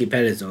his back. He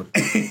pat his own.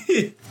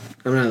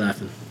 I'm not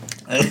laughing.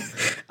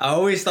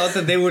 always thought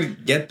that they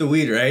would get the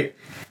weed, right?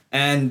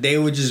 And they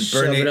would just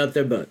burn Shove it up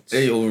their butts.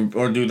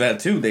 or do that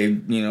too. They,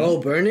 you know. Oh,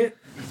 burn it?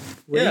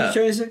 What are you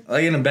trying to say?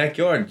 Like in the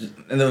backyard.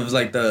 And there was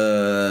like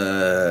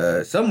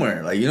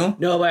somewhere, like, you know?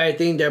 No, but I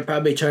think they're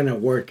probably trying to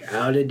work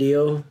out a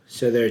deal.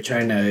 So they're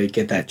trying to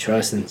get that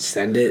trust and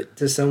send it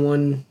to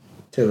someone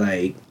to,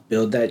 like,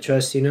 build that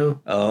trust, you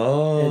know?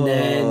 Oh. And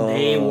then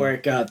they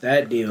work out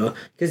that deal.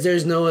 Because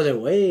there's no other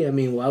way. I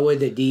mean, why would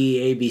the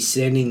DEA be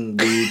sending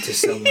weed to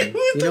someone?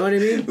 You know what I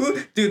mean?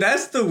 Dude,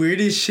 that's the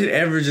weirdest shit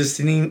ever, just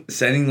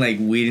sending like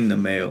weed in the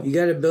mail. You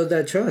got to build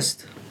that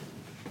trust.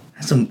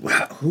 That's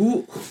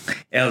who?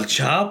 El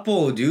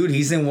Chapo, dude.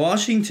 He's in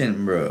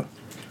Washington, bro.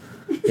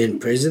 In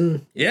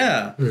prison?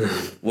 Yeah.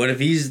 What if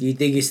he's... You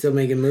think he's still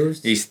making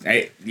moves?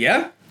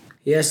 Yeah.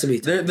 He has to be.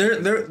 There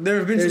have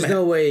been There's some...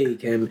 no way he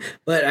can.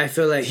 But I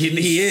feel like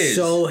he is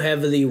so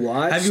heavily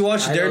watched. Have you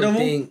watched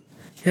Daredevil?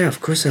 Yeah,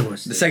 of course I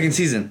watched The second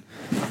season.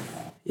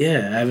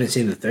 Yeah, I haven't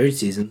seen the third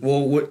season.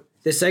 Well, what...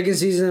 The second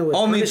season with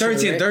Punisher,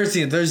 third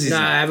season.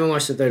 Nah, I haven't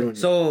watched the third one.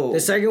 So... The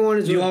second one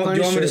is do you with want me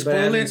to Punisher, but I spoil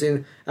haven't it?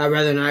 seen... I'd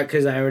rather not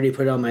because I already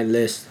put it on my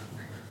list.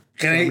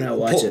 Can I'm gonna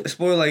watch it.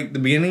 spoil like the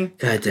beginning?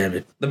 God damn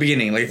it. The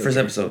beginning, like first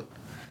episode.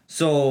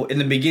 So, in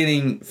the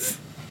beginning,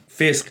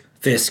 Fisk...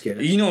 Fisk, yeah.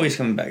 You know he's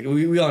coming back.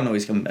 We all know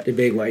he's coming back. The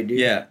big white dude.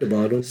 Yeah. The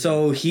bald one.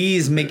 So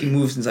he's making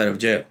moves inside of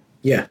jail.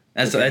 Yeah.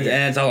 That's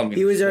all I'm.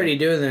 He was already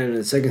doing that in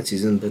the second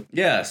season, but...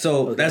 Yeah,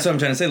 so that's what I'm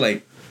trying to say.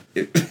 Like,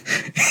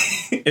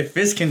 if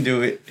Fisk can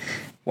do it,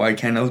 why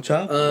can't El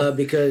Chapo?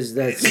 Because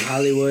that's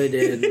Hollywood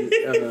and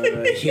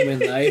human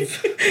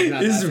life.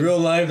 This is real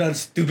life, not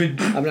stupid.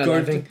 I'm not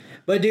laughing.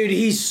 But dude,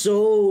 he's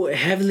so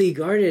heavily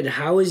guarded.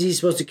 How is he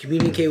supposed to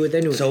communicate with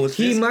anyone? So is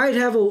he Fisk. might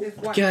have a...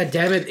 God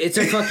damn it. It's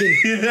a fucking...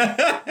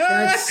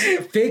 That's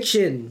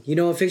fiction. You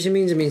know what fiction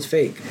means? It means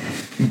fake.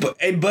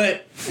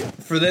 But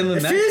for them to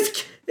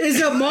Fisk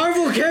is a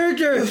Marvel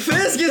character.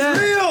 Fisk is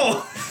real.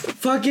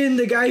 Fucking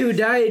the guy who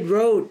died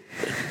wrote.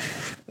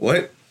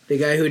 What? The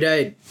guy who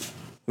died.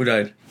 Who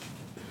died?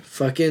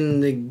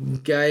 Fucking the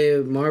guy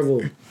of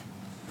Marvel.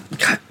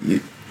 God,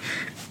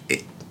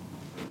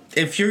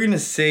 if you're gonna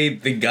say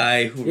the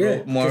guy who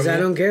wrote Marvel, because I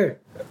don't care.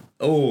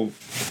 Oh,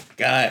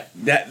 God,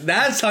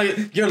 that's how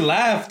your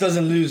laugh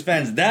doesn't lose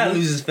fans. That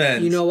loses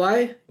fans. You know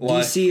why?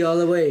 Why? DC all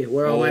the way.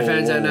 Where all my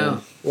fans at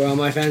now? Where all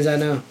my fans at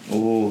now?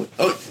 Oh,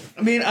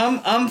 I mean,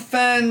 I'm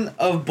fan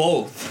of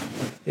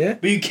both. Yeah.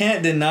 But you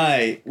can't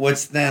deny what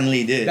Stan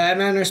Lee did.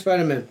 Batman or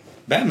Spider-Man?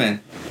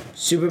 Batman.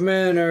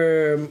 Superman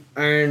or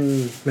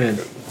Iron Man?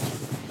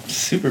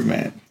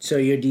 Superman. So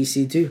you're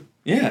DC too?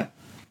 Yeah.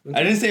 Okay.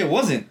 I didn't say it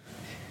wasn't.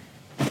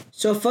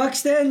 So fuck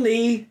Stan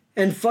Lee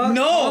and fuck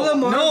all the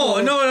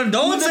Marvel. No,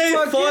 don't say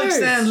fuck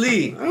Stan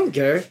Lee. I don't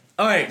care.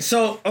 All right,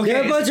 so okay.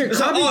 They're a bunch of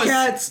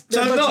copycats.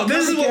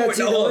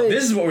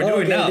 This is what we're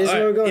doing now. This is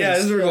where we're going. Yeah,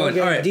 this is where we're going. Okay.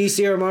 All right.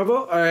 DC or Marvel?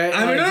 All right.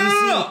 I mean,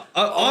 no.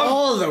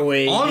 All the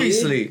way.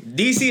 Obviously,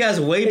 DC has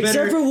way better.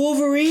 Except for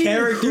Wolverine.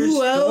 Character who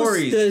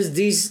stories. else does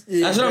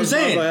DC? That's what I'm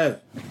saying.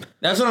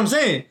 That's what I'm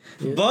saying.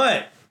 Yeah.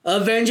 But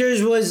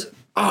Avengers was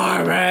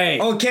all right.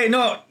 Okay,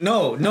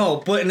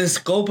 no. But in the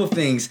scope of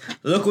things,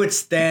 look what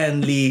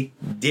Stan Lee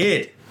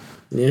did.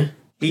 Yeah.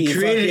 He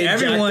created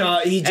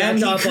everyone. He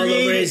jacked off all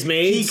over his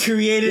mates. He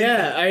created...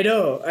 Yeah, I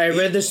know. I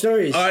read the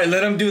stories. All right,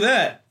 let him do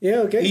that. Yeah,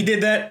 okay. He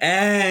did that,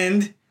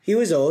 and... He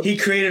was old. He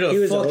created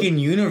a fucking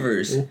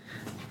universe. Yeah.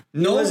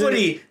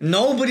 Nobody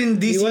in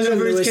DC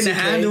universe can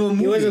handle a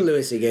movie. He wasn't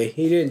Louis C.K.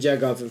 He didn't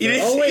jack off in front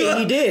of... Oh, wait,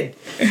 he did.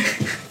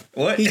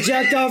 What? He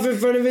jacked off in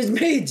front of his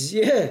mates,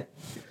 yeah.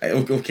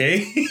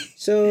 Okay.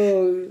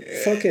 So,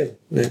 fuck him.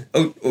 Yeah.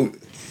 Oh,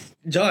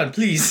 John,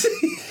 please.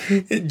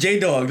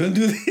 J-Dog, don't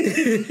do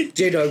this.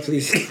 J-Dog,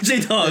 please.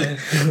 J-Dog.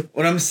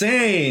 What I'm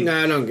saying.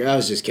 Nah, I don't care. I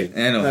was just kidding.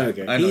 I know. I don't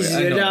care. I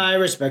know. Nah, I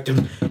respect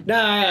him.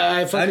 Nah,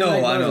 I fucking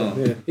like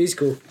Marvel. Yeah, he's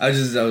cool. I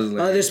was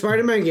like... the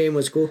Spider-Man game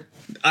was cool.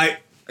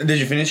 Did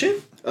you finish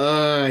it?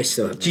 I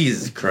still haven't.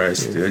 Jesus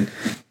Christ, dude.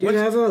 Dude,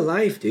 I have a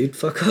life, dude.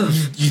 Fuck off.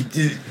 You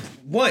did...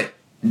 What?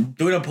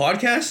 Doing a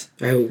podcast?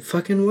 I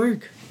fucking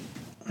work.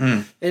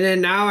 And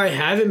then now I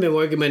haven't been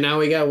working, but now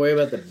we gotta worry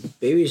about the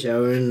baby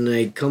shower, and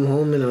I come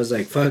home and I was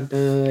like, fuck,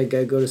 I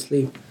gotta go to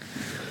sleep.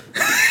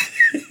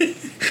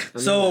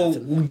 So,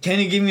 can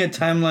you give me a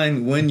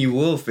timeline when you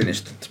will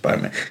finish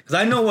Spider-Man? Because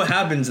I know what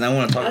happens and I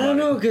want to talk about it. I don't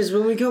know, because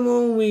when we come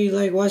home, we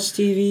like watch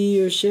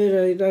TV or shit.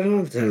 I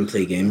don't have time to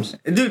play games.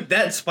 Dude,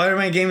 that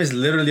Spider-Man game is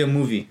literally a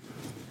movie.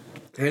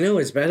 I know,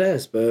 it's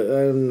badass, but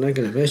I'm not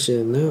gonna finish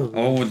it, no.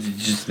 Oh, you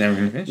just never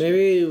gonna finish it?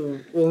 Maybe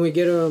when we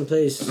get our own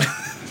place.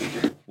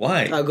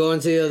 Why? I'll go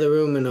into the other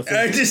room and I'll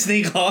finish I just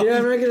sneak off. Yeah,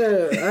 I'm not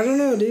gonna... I don't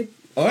know, dude.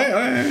 Alright.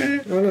 I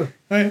don't know.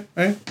 Alright.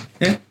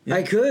 Yeah.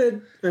 I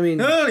could. I mean...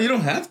 No, you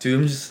don't have to.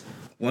 I'm just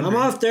wondering.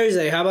 I'm off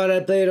Thursday. How about I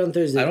play it on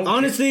Thursday?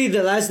 Honestly,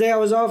 the last day I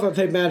was off, I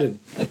played Madden.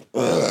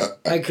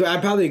 I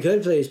probably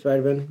could play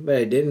Spider-Man, but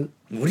I didn't.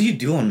 What do you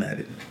do on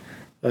Madden?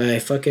 I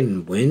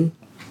fucking win.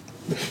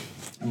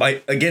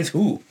 Against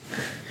who?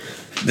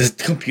 The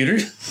computer?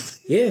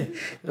 Yeah,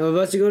 I'm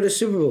about to go to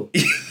Super Bowl.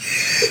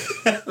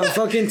 I'm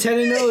fucking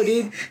 10-0,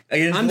 dude.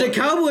 Against I'm the what?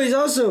 Cowboys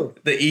also.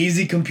 The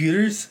easy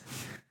computers.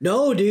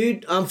 No,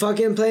 dude, I'm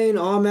fucking playing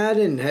All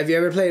Madden. Have you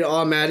ever played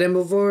All Madden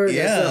before?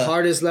 Yeah. That's the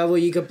hardest level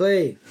you could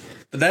play.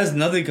 But that's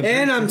nothing compared.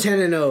 And I'm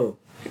 10-0.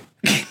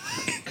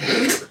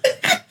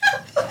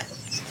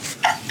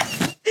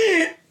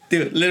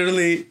 Dude,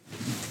 literally.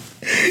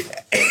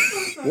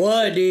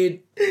 What, dude?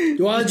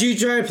 Why don't you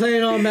try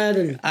playing All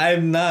Madden?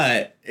 I'm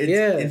not.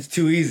 It's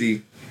too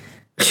ezy.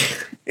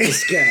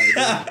 This guy, dude.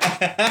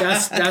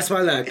 That's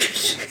my luck.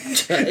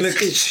 Look,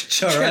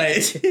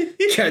 alright.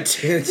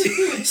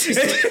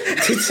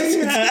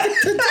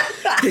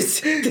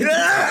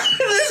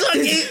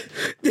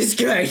 This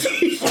guy,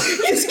 dude.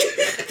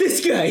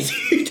 This guy,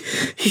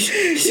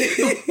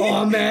 dude.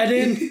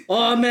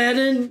 All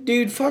Madden,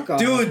 dude. Fuck off,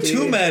 Dude,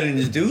 2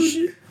 Maddens,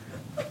 dude.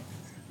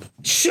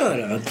 Shut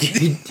up,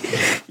 dude.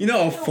 You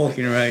know I'm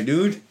fucking right,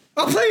 dude.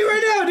 I'll play you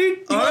right now,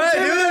 dude.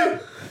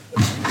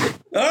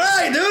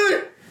 Alright,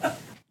 dude.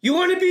 You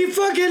want to be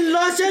fucking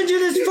Los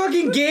Angeles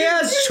fucking gay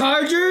ass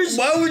Chargers?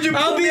 Why would you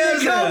I'll put be me the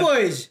as that?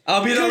 Cowboys.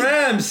 I'll be the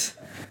Rams.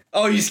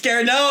 Oh, you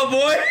scared now,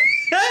 boy?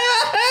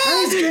 I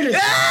ain't scared of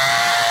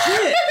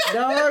shit,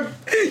 dog.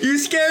 You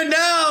scared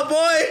now,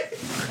 boy?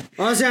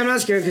 Honestly, I'm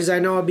not scared because I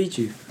know I'll beat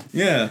you.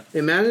 Yeah.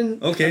 In Madden,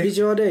 Okay. I beat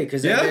you all day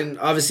because Yeah? then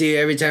obviously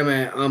every time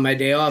on my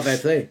day off I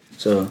play.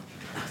 So,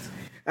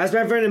 as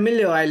my friend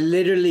Emilio, I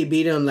literally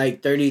beat him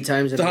like 30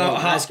 times. So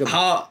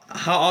how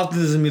often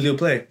does Emilio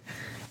play?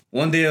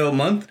 1 day a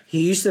month?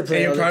 He used to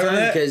play And all the you're proud of time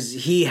that? because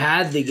he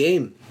had the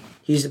game.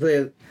 He used to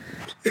play.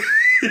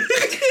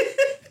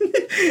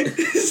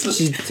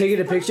 She's taking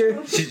a picture.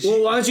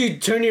 Well, why don't you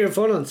turn your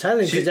phone on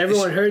silent? Because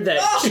everyone heard that.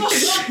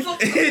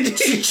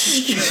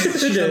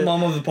 She's the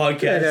mom of the I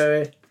podcast. know,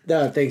 right?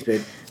 No, thanks,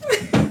 babe.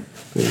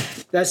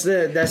 That's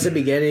the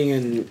beginning,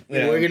 and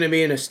Yeah. we're gonna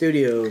be in a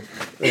studio.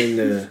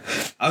 And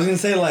I was gonna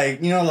say like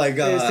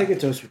let's take a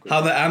toast.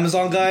 how the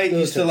Amazon guy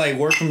used to like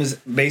work from his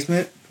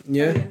basement.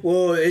 Yeah.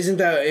 Well, isn't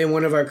that in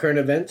one of our current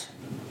events?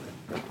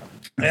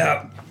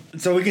 Yeah.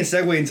 So we can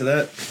segue into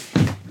that.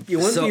 You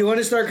want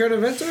to start current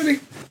events already?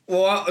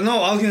 Well,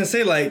 I was gonna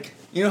say like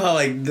you know how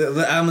like the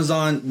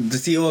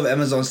CEO of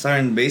Amazon started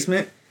in the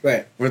basement.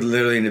 Right. We're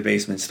literally in the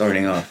basement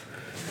starting off.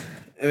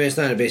 I mean, it's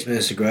not a basement;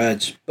 it's a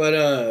garage.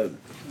 But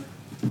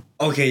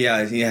Okay,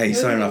 yeah, he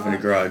started off in the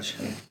garage.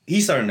 He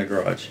started in the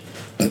garage.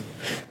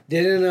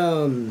 didn't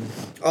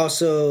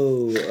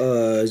also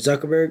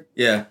Zuckerberg?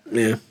 Yeah.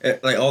 Yeah.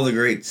 Like all the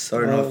greats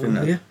started off in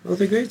the. Yeah, all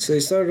the greats.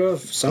 They started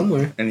off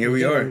somewhere. And here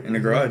we are in the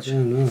garage. I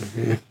don't know.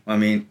 Yeah. I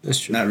mean, That's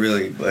true. not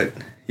really, but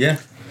yeah.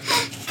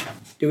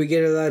 Did we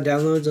get a lot of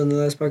downloads on the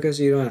last podcast?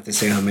 You don't have to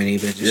say how many,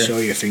 but just Yeah. show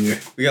your finger.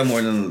 We got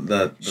more than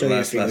the Show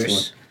last your one.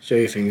 fingers. Show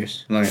your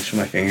fingers. I'm not gonna show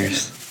my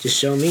fingers. Just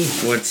show me.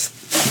 What's?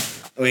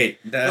 Wait,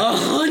 that.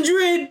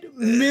 100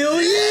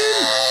 million?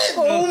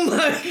 Oh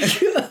my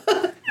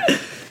god.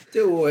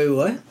 Dude, wait,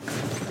 what?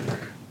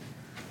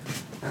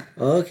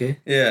 Oh, okay.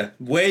 Yeah,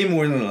 way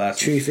more than the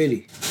last one.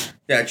 350.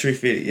 Yeah,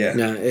 350. Yeah.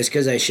 No, it's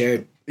because I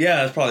shared. Yeah,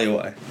 that's probably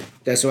why.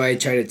 That's why I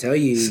try to tell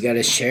you. You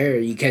gotta share.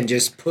 You can't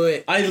just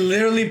put. I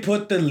literally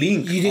put the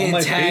link. You on didn't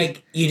my tag.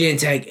 face. You didn't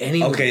tag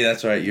anyone. Okay,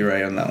 that's right. You're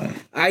right on that one.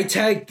 I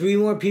tagged 3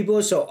 more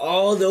people, so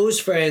all those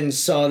friends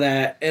saw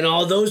that, and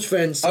all those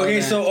friends saw Okay,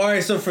 that. so all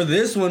right, so for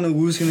this one,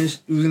 who's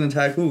gonna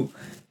tag who?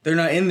 They're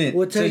not in it.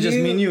 We'll so tag just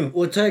you. me and you.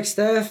 We'll tag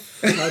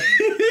Steph.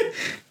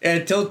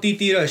 And tell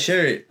Titi to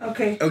share it.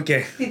 Okay.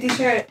 Okay. Titi,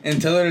 share it.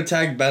 And tell her to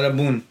tag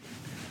Badaboon.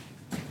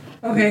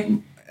 Okay.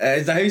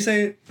 Is that how you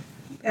say it?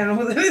 I don't know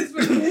what that is.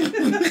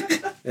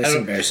 That's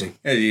don't- embarrassing.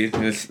 Yeah, dude.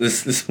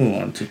 Let's move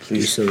on to You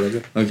please. still love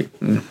her? Okay.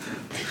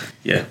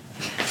 Yeah.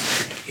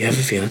 You have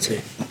a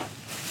fiance.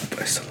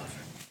 But I still love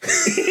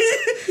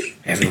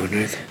Everyone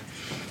knows that.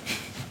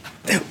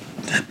 her.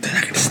 They're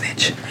not gonna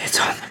snitch. It's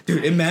on.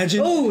 Dude,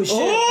 imagine. Oh shit!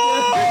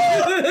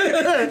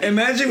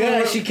 Imagine when Yeah,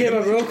 we're- she came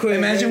up real quick.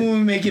 Imagine man. when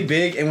we make it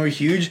big and we're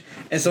huge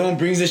and someone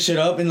brings this shit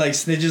up and like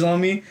snitches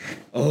on me.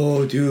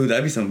 Oh, dude,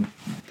 that'd be some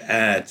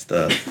bad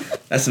stuff.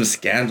 That's some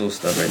scandal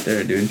stuff right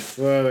there, dude.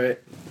 Wait.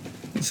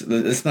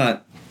 It's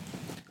not.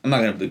 I'm not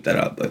gonna bleep that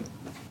out, but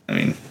I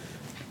mean,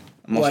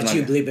 I'm also Watch not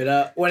you gonna- bleep it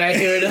out. When I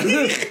hear it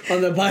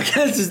on the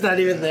podcast, it's not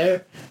even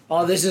there.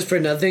 All this is for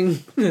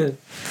nothing.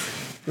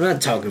 I'm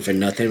not talking for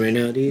nothing right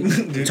now,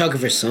 dude. I'm talking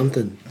for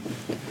something.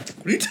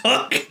 What are you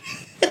talking?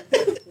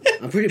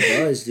 I'm pretty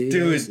buzzed, dude.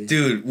 honestly.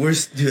 Dude, I'm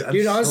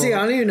Honestly, so- I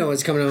don't even know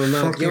what's coming out of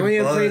my mouth. You want me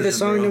to play the buzzed,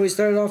 song bro. that we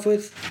started off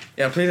with?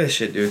 Yeah, play that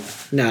shit, dude.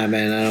 Nah,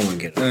 man, I don't want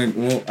to get it.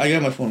 Well, I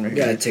got my phone right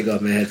Gotta here. take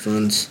off my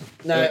headphones.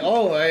 Nah,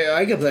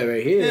 I can play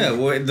right here. Yeah,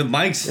 well, the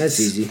mics. That's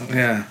easy.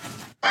 Yeah.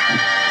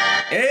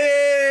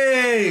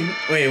 Hey!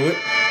 Wait, what?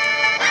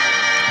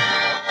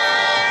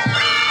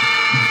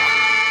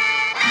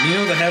 You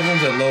know the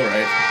headphones are low,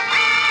 right?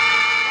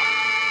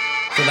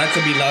 So that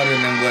could be louder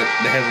than what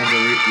the headphones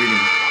are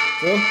reading.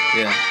 Well,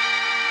 Yeah.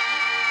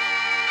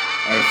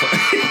 Alright,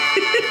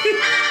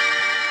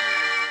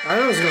 I don't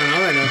know what's going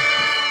on right now.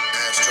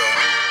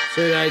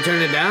 Should I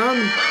turn it down?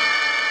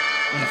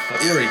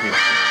 You're right here.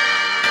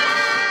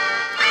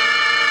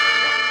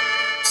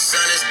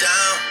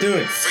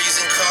 Dude.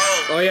 Freezing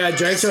cold. Oh yeah,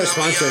 Drake's our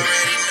sponsor.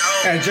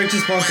 Yeah, Drake's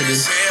is sponsored, dude.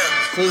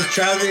 So is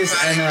Travis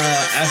and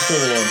Astro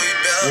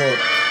World.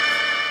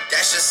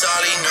 That's just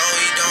all he know.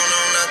 He don't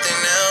know nothing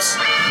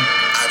else.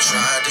 I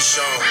tried to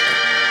show him.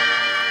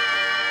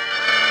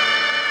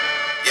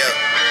 Yeah.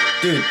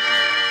 Dude,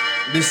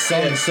 this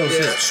song is so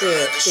sick.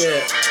 Yeah.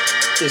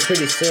 It's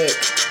pretty sick.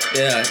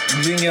 Yeah,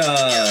 you think it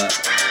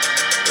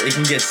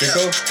can get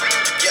sicko?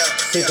 Yeah.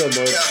 Sicko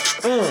mode.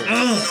 Know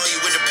you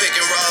with the pick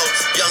and roll.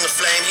 Younger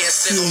flame, he a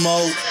single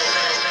Mode.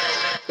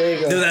 There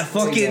you go. Dude, that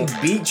fucking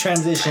beat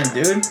transition,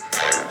 dude.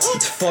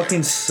 It's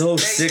fucking so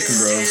sick,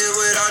 bro.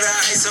 with all the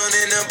ice on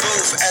in the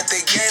booth. At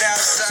the gate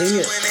outside, Sing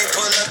it. when they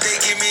pull up, they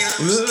give me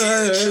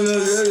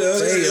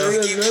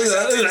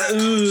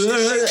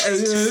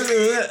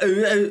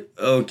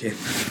Okay,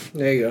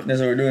 There you go. that's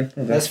what we're doing.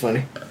 Okay. That's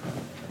funny.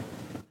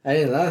 I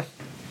didn't laugh.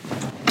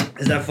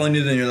 Is that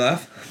funnier than your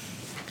laugh?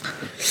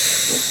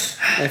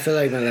 I feel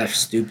like my laugh's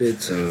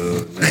stupid, so.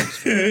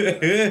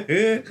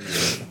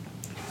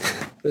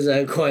 Was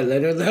that quite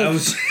literal though? That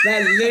was-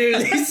 That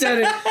literally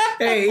sounded.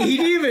 Hey, he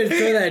didn't even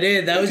fill that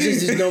in. That was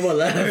just his normal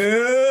laugh.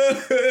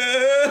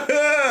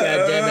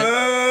 God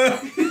damn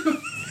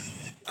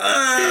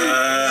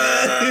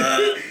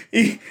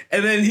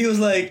And then he was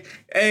like,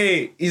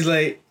 "Hey," he's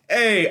like,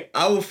 "Hey,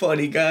 I'm a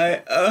funny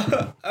guy."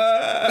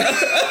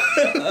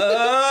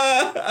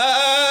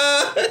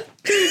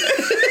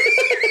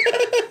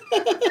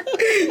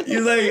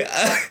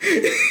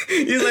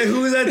 He's like,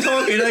 "Who's that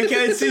talking? I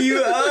can't see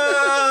you."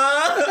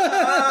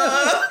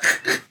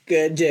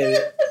 God damn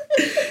it.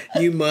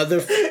 You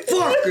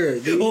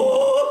motherfucker, dude.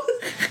 Oh.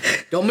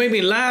 Don't make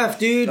me laugh,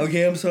 dude.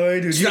 Okay, I'm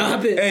sorry, dude.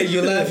 Stop it. Hey,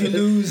 you laugh, you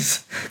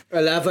lose.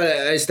 I laugh,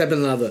 I step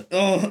in lava.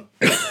 Oh.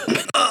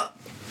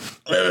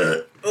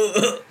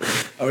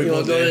 Are we You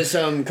want both to go to dead?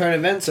 some current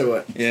events or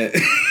what? Yeah.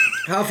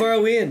 How far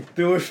are we in?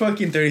 Dude, we're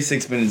fucking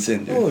 36 minutes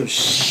in, dude. Oh,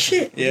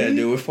 shit. Yeah,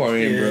 dude, we're far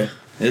in, bro.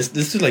 This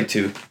is like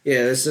 2. Yeah,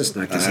 let's just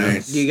knock this Alright.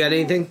 out. You got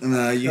anything?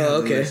 No, you Oh,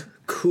 have okay. this.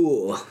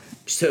 Cool.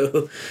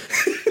 So,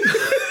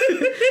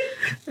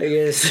 I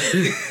guess.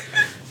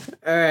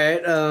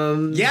 Alright,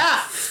 Yeah!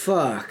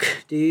 fuck.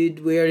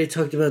 Dude, we already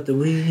talked about the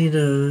weed.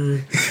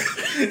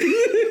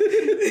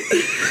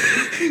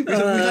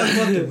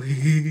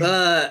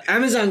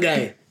 Amazon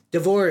guy.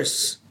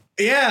 Divorce.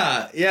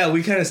 Yeah,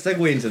 we kind of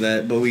segued into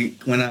that, but we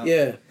went out.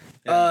 Yeah.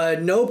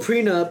 No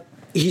prenup.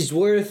 He's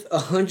worth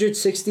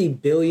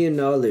 $160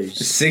 billion.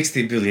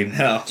 60 billion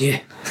now. Yeah.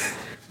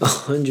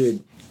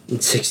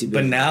 160 But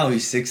billion. now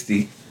he's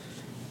 60.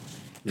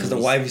 Because the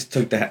wife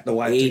took the took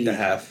the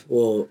half.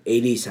 Well,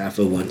 80's half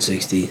of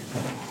 160.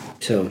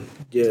 So,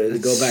 yeah,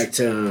 go back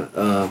to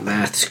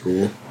math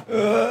school.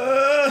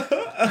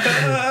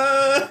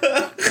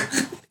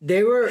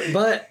 They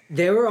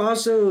were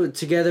also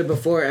together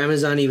before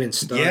Amazon even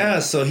started. Yeah,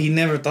 so he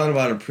never thought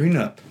about a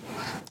prenup.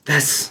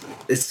 That's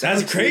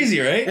crazy,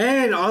 right?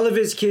 And all of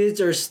his kids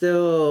are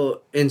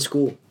still in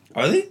school.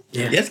 Are they?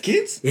 Yeah. He has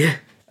kids? Yeah.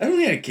 I don't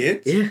think he had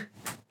kids. Yeah.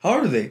 How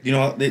old are they? Do you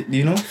know? Do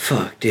you know?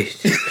 Fuck, dude.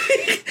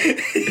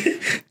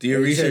 Do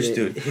your research,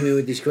 dude. Hit me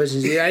with these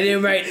questions. Dude. I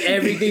didn't write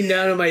everything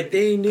down on my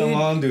thing, dude. Come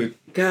on, dude.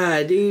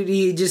 God, dude,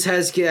 he just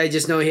has kids. I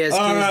just know he has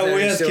kids Alright, that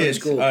we are have still in kids.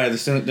 school. Alright,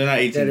 they're not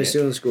 18 That are yet.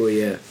 still in school,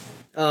 yeah.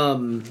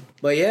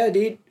 But yeah,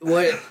 dude,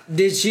 what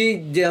did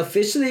she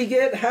officially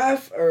get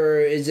half, or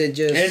is it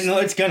just? No,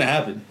 it's gonna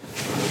happen.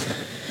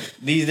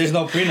 There's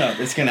no prenup.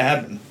 It's gonna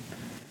happen.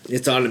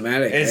 It's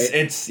automatic. Right?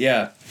 It's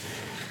yeah.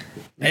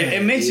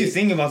 It makes you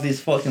think about these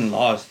fucking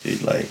laws,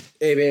 dude. Like,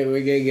 Hey man, we're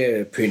gonna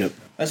get a prenup.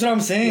 that's what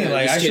I'm saying. Yeah,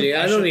 like, just kidding.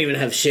 I don't even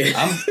have shit.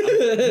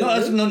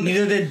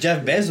 neither did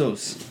Jeff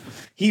Bezos.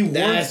 He worked.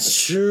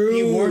 That's true.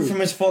 He worked from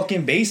his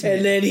fucking basement.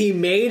 And then he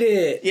made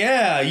it.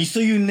 Yeah,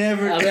 you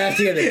never. I'm gonna have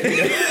to get a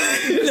prenup.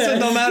 So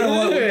no matter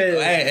what,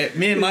 That's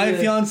me and my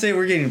fiance,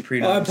 we're getting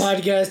prenups. Our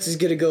podcast is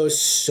gonna go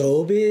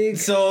so big.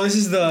 So this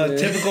is the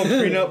typical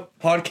prenup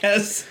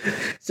podcast.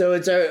 So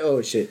it's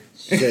our shit.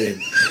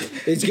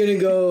 It's gonna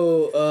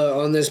go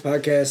on this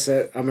podcast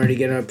that I'm already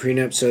getting a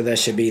prenup, so that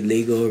should be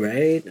legal,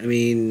 right? I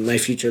mean, my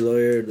future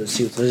lawyer. Let's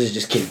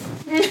just kidding.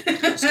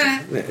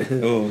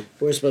 Oh,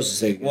 We're supposed to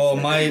say. well,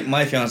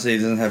 my fiance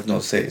doesn't have no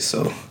say,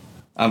 so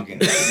I'm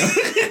getting.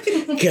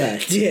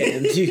 God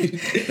damn, dude.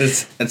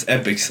 That's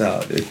epic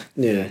style, dude.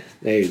 Yeah,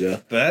 there you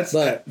go. But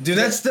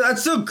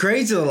that's so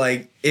crazy.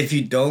 Like, if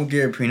you don't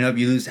get a prenup,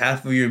 you lose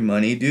half of your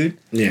money, dude.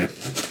 Yeah,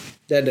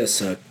 that does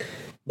suck.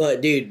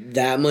 But dude,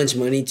 that much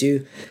money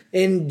too.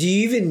 And do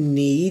you even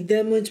need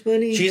that much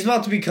money? She's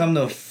about to become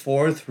the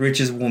 4th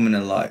richest woman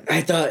alive. I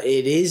thought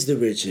it is the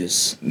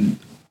richest.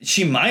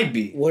 She might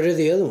be. What are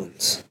the other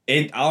ones?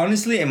 It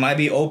might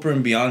be Oprah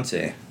and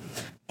Beyonce.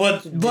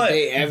 But Did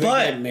they ever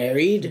get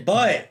married?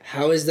 But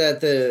How is that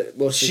the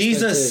most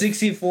she's a expensive?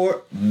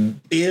 64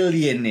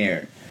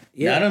 billionaire.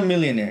 Yeah. Not a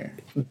millionaire.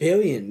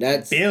 Billion.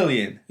 That's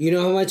Billion. You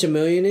know how much a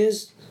million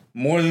is?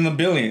 More than a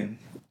billion.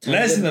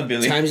 Less than a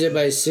billion. Times it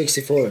by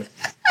 64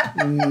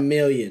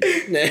 million.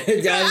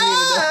 It's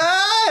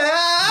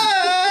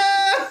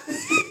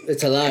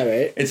a lie,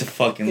 right? It's a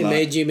fucking It lie.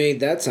 made you make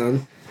that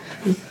sound.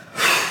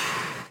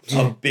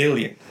 A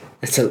billion.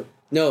 That's a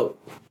no.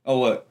 Oh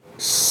what?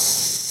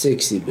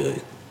 60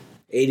 billion.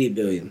 80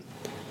 billion.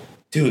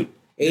 Dude.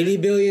 80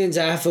 billion's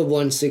half of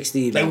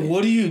 160 Like, billion.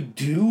 what do you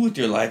do with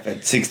your life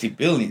at 60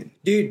 billion?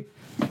 Dude,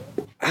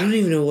 I don't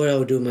even know what I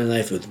would do in my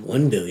life with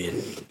 1 billion.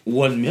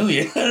 1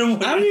 million? I I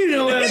don't even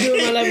know what I would do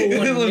in my life with 1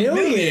 1 million.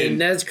 million.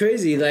 That's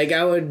crazy. Like,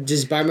 I would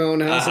just buy my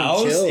own house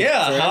and chill.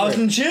 Yeah, a forever. house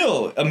and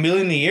chill. $1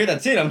 million a year,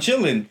 that's it. I'm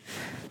chilling.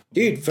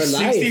 Dude, for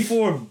life.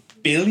 64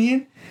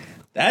 billion?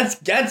 That's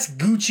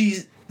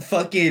Gucci's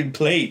fucking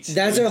plates.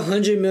 That's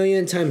 100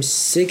 million times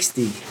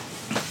 60.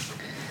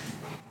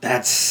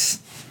 That's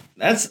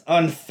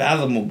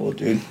unfathomable,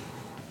 dude.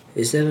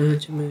 Is that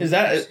 100 million? Is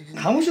that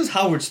how much does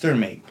Howard Stern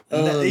make?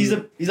 He's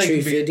like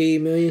 350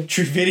 million?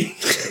 True Fitty.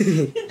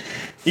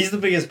 He's the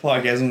biggest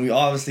podcast, and we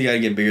obviously gotta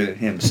get bigger than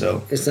him.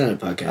 So It's not a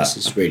podcast,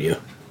 it's radio.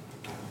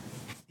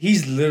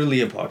 he's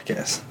literally a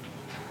podcast.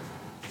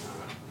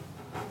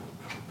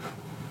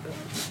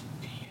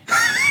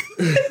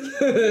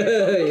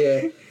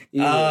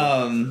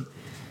 Yeah.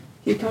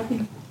 Keep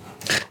talking.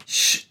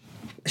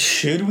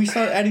 Should we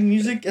start adding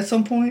music at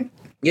some point?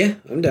 Yeah,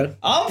 I'm done.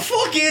 I'm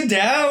fucking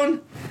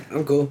down.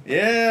 I'm cool.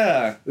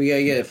 Yeah. We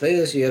gotta get a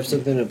playlist. You have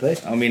something to play?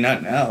 I mean,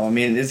 not now. I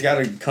mean, it's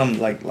gotta come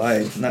like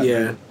live, not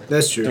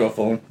that's through true. a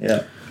phone.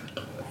 Yeah.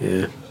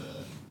 Yeah.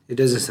 It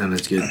doesn't sound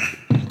as good.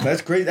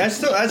 That's great. That's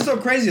still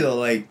crazy though.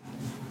 Like,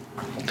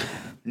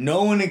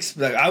 no one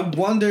like, I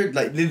wondered.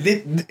 Like,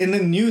 in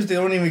the news, they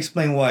don't even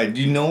explain why.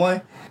 Do you know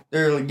why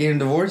they're like, getting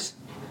divorced?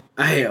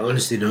 I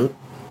honestly don't.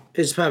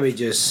 It's probably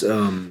just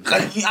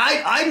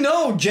I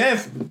know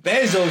Jeff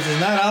Bezos is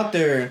not out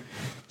there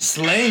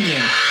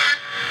slanging.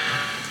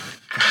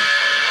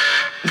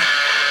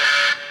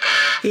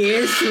 he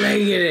is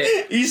slanging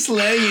it. He's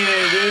slanging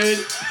it,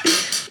 dude.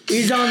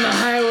 He's on the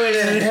highway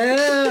to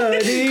hell,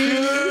 dude.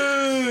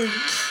 Dude.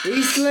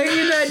 He's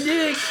slinging that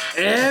dick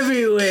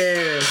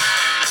everywhere.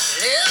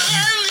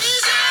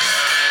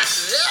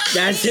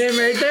 That's him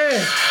right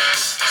there.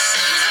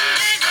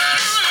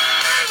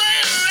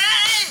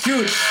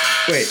 Dude,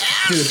 wait,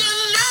 dude.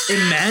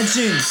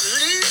 Imagine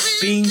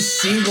being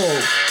single.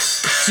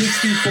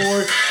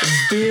 $64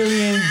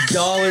 billion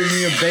in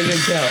your bank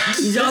account.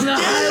 He's on the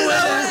highway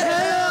to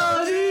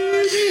hell,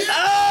 dude.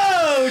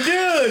 Oh,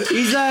 dude.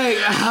 He's like,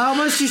 how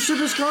much do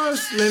strippers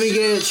cost? Let me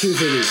get it, True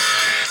Fitty.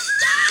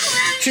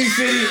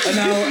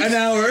 $350 an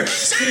hour.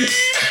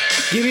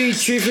 Give me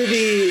True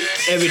Fitty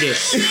every day.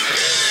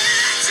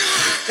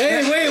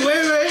 Hey, wait.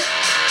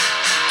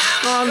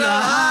 On the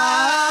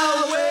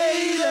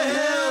highway to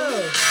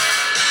hell.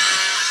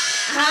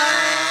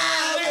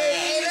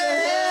 Highway to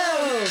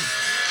hell.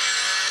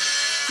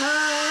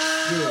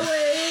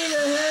 Highway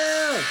to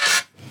hell.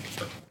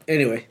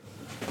 Anyway.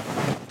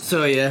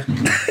 So, yeah.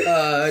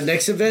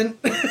 Next event.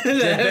 Jeff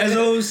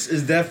Bezos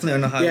is definitely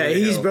on the highway. Yeah, to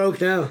he's hell.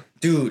 broke now.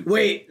 Dude.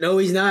 Wait, no,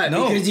 he's not.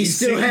 No, because he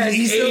still has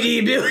he's still-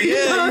 80 billion.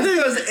 Yeah, he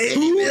still has 80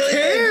 Who billion.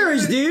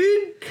 cares,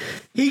 dude?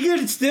 He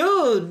could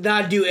still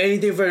not do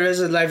anything for the rest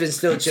of his life and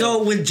still chill.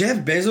 So with Jeff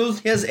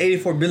Bezos, he has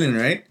 84 billion,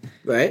 right?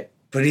 Right?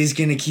 But he's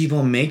gonna keep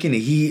on making it.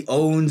 He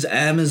owns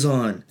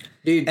Amazon.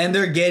 Dude. And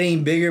they're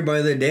getting bigger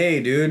by the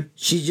day, dude.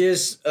 She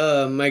just,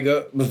 my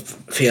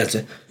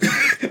fiance.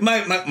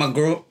 my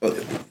girl.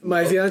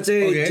 My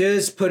fiance Okay.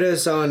 just put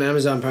us on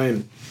Amazon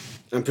Prime.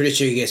 I'm pretty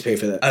sure you guys pay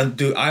for that.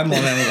 Dude, I'm on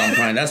Amazon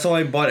Prime. That's how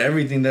I bought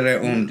everything that I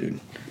own, dude.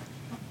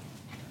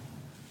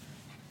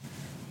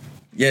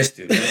 Yes,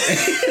 dude.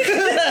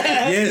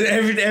 Yes,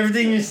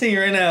 everything you're seeing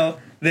right now.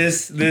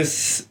 This,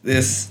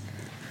 that.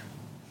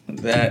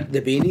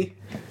 The beanie?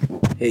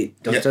 Hey,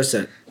 don't Yep. touch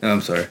that. No,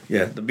 I'm sorry.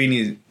 Yeah, the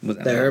beanie was.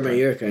 That hurt my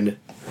ear, kind of.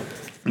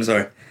 I'm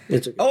sorry.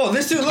 It's okay. Oh,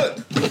 this dude, look.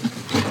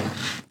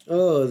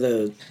 Oh,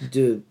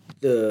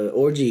 the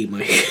orgy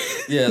mic.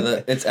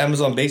 Yeah, it's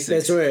Amazon Basics.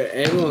 That's where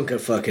everyone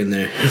could fuck in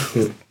there.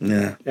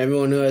 Yeah.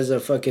 Everyone who has a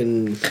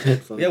fucking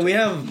headphone. Yeah, we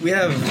have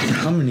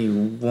how many?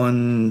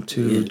 1,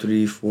 2,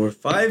 3, 4,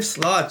 5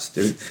 slots,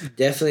 dude.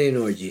 Definitely an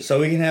orgy. So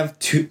we can have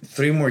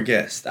 3 more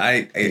guests.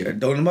 I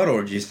don't know about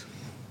orgies,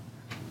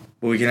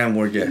 but we can have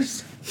more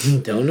guests.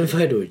 Don't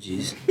invite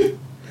orgies.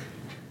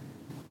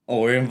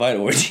 Oh, we're invite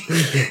orgies.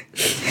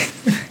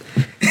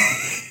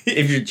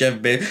 If you're Jeff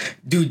Bezos,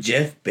 dude,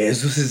 Jeff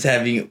Bezos is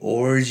having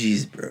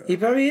orgies, bro. He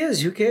probably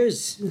is. Who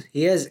cares?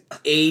 He has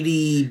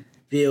 $80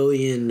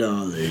 billion.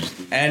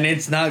 And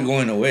it's not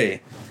going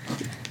away.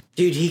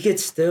 Dude, he could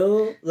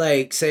still,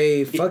 like,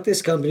 say, fuck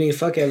this company,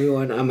 fuck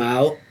everyone, I'm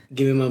out,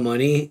 give me my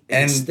money,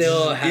 and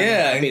still have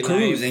a happy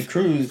life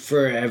cruise.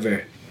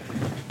 forever.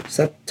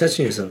 Stop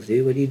touching yourself,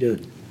 dude. What are you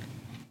doing?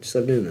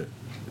 Stop doing that.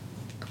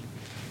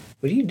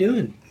 What are you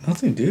doing?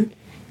 Nothing, dude.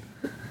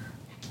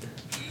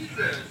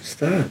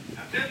 Stop.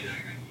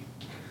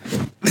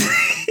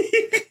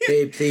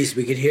 Babe, please,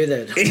 we could hear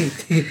that.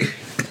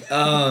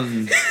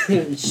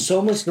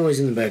 So much noise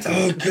in the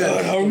background. Oh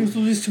god, how are we supposed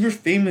to be super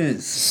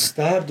famous?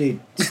 Stop, dude.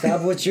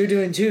 Stop what you're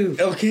doing too.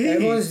 Okay.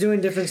 Everyone's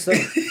doing different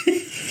stuff.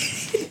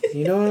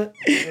 You know what?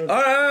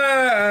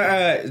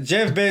 Alright.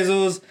 Jeff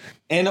Bezos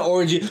and the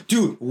orgy.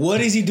 Dude,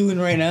 what is he doing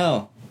right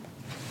now?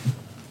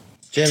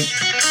 Jeff.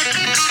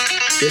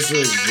 This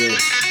was Zoom.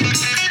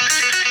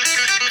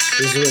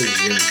 This was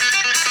Zoom.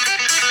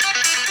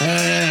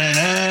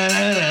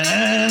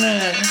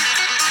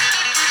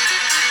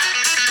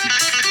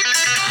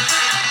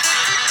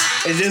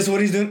 Is this what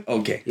he's doing?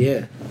 Okay.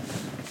 Yeah.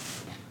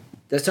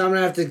 That's how I'm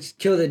gonna have to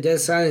kill the dead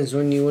silence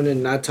when you wanna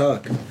not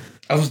talk.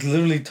 I was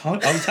literally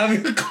talking. I was having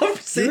a You were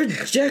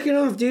conversation. jacking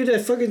off, dude. I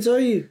fucking saw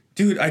you.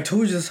 Dude, I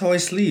told you that's how I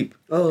sleep.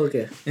 Oh,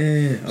 okay.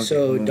 Yeah. Okay,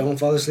 So cool. don't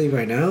fall asleep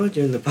right now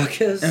during the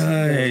podcast.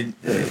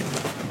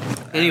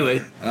 Anyway.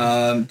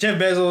 Jeff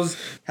Bezos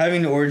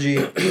having the orgy.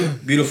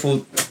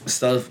 Beautiful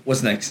stuff.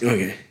 What's next?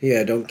 Okay.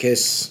 Yeah, don't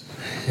kiss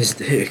his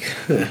dick.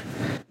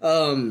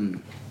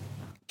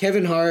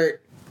 Kevin Hart.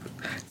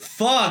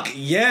 Fuck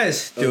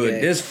yes, dude.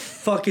 Okay. This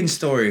fucking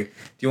story. Do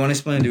you want to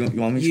explain it? Do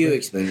you want me to You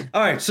explain? explain.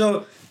 All right,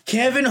 so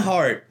Kevin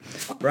Hart,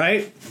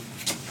 right?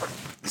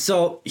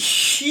 So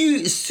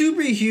huge,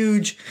 super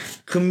huge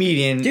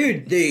comedian,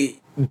 Dude, the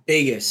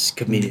biggest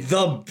comedian.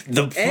 The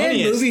And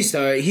funniest. movie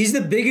star. He's the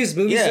biggest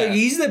movie Yeah. star.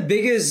 He's the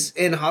biggest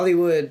in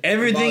Hollywood.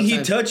 Everything of all he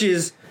time.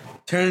 touches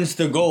turns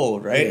to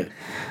gold, right? Yeah.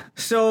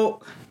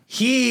 So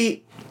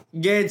he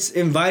gets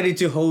invited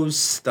to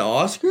host the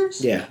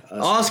Oscars. Yeah,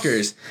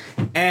 Oscars,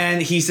 and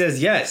he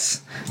says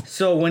yes.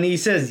 So when he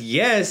says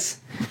yes,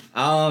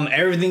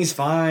 everything's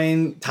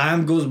fine.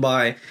 Time goes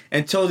by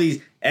until these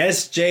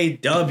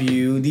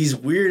SJW, these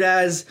weird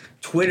ass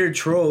Twitter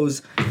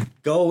trolls,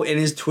 go in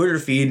his Twitter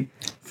feed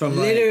from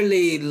like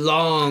Literally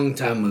long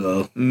time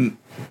ago.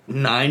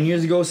 9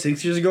 years ago,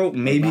 6 years ago,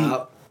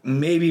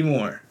 maybe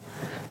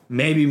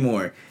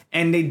more.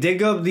 And they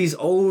dig up these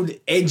old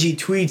edgy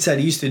tweets that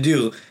he used to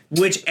do,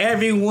 which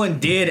everyone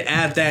did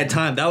at that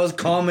time. That was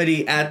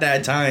comedy at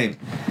that time.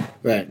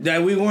 Right.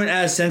 That we weren't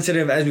as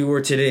sensitive as we were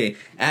today.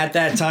 At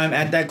that time,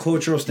 at that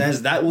cultural stance,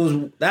 that's how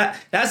Dude,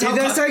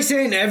 that's like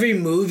saying every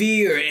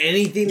movie or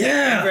anything Yeah.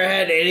 that ever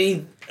had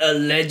any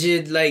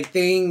alleged like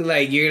thing,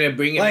 like you're gonna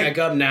bring it Like- back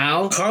up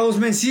now. Carlos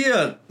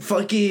Mencia,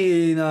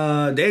 fucking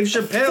Dave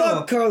Chappelle.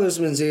 Fuck Carlos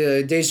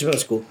Mencia, Dave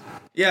Chappelle's cool.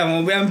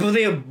 Yeah, well, but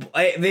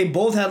they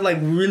both had like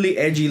really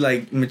edgy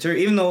like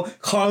material. Even though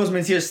Carlos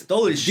Mencia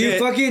stole his Dude,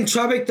 shit. fucking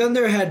Tropic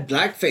Thunder had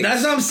blackface.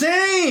 That's what I'm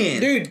saying.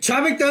 Dude,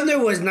 Tropic Thunder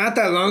was not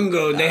that long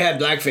ago. They had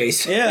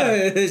blackface. Yeah.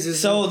 It's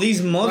just- So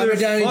these Robert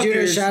Downey Jr.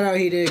 motherfuckers. Shout out,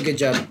 he did a good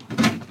job.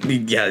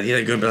 Yeah, he had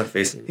a good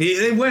blackface.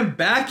 They went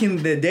back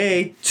in the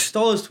day,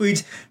 stole his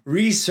tweets,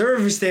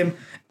 resurfaced him.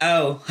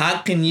 Oh, how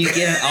can you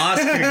get an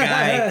Oscar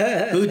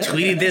guy who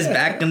tweeted this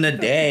back in the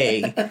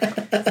day?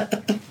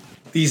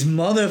 These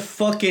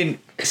motherfucking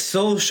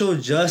social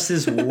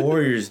justice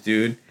warriors,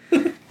 dude.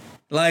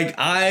 Like,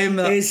 I'm...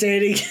 Hey, say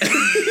it again.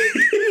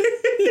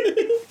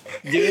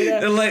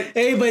 Dude, like,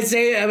 hey, but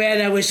say it.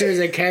 Man, I wish there was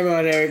a camera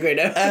on Eric right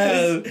now.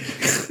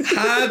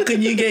 how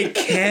can you get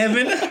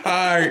Kevin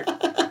Hart?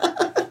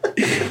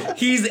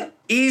 He's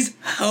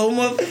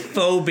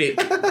homophobic.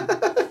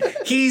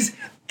 He's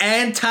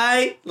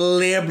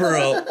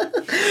anti-liberal.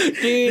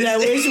 Dude, I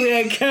wish we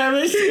had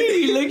cameras.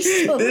 He looks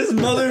so... These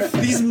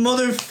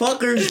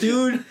motherfuckers,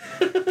 dude.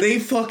 They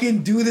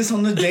fucking do this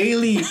on the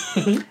daily.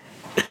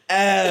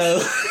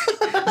 Oh,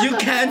 you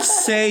can't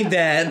say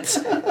that.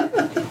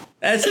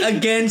 That's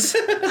against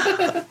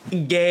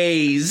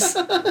gays.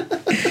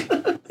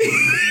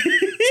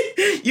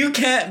 You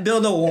can't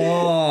build a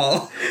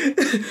wall.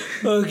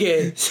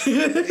 Okay.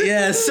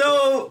 Yeah,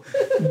 so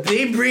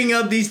they bring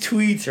up these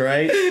tweets,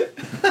 right?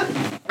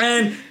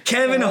 And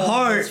Kevin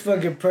Hart, That's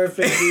fucking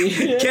perfect,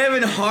 dude.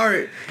 Kevin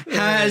Hart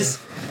has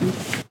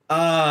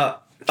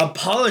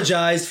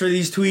apologized for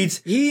these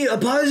tweets He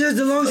apologized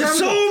a long time ago.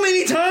 so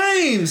many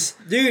times.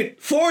 Dude,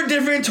 4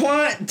 different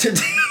twines.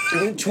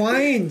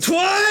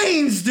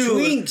 twines, dude.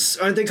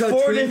 Twinks. Aren't they called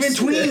 4 twinks? different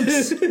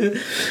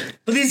twinks.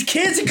 But these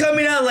kids are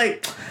coming out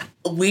like,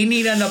 we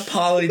need an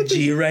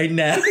apology right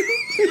now.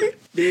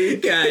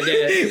 Dude,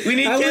 goddamn. We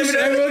need I wish Kevin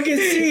everyone can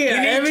see it. We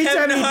need Every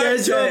Kevin time he Hart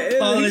does to that,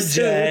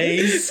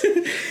 apologize.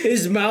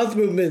 his mouth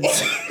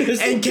movements.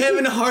 And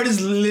Kevin Hart has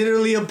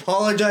literally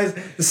apologized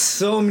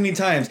so many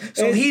times.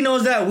 So And- he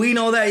knows that. We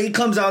know that. He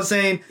comes out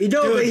saying, You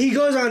know, dude, but he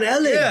goes on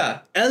Ellen. Yeah.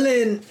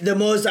 Ellen, the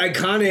most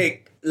iconic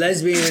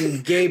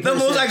lesbian gay the person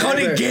most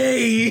iconic ever.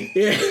 gay.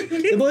 Yeah,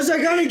 the most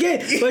iconic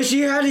gay. But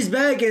she had his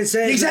back and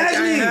said,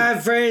 Exactly. like, I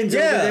have friends Yeah.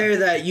 over there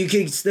that you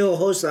can still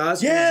host the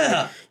Oscars.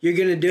 Yeah. Like, you're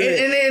gonna do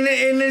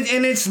it.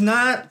 And it's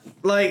not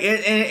like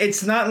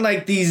it's not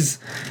like these.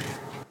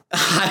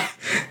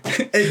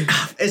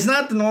 It's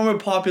not the normal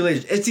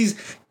population. It's these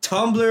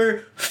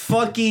Tumblr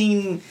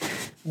fucking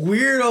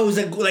weirdos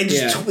that like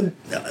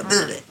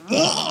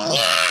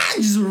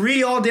just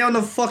read all down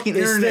the fucking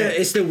internet.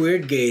 It's the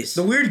weird gays.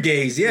 The weird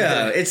gays,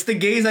 yeah. It's the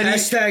gays that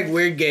Hashtag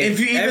weird gay. If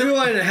you even-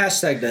 Everyone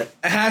hashtag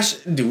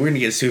that. dude, we're gonna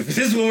get sued for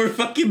this when we're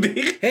fucking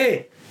big.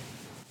 Hey,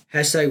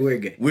 hashtag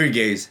weird gay. Weird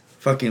gays.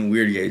 Fucking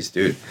weird gays,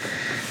 dude.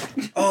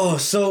 Oh,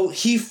 so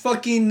he's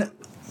like,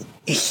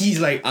 he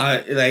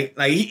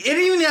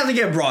didn't even have to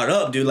get brought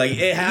up, dude. Like, it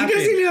He happened.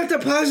 doesn't even have to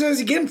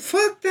apologize again.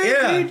 Fuck that,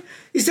 Yeah. dude.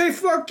 He said,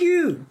 fuck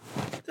you.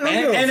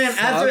 And then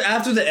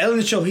after the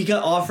Ellen show, he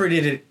got offered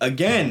it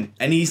again,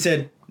 and he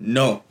said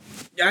no.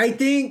 I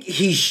think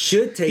he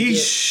should take He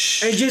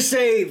it and just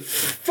say,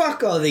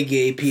 "Fuck all the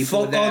gay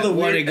people Fuck that all the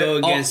want to weird, go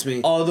against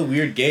me." all the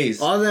weird gays.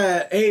 All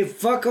the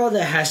fuck all the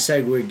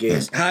hashtag weird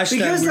gays. Hashtag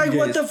because weird like,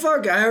 what gays. the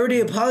fuck? I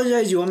already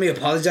apologized. You want me to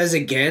apologize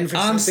again for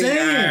I'm something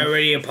saying. I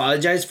already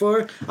apologized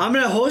for? I'm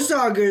gonna host the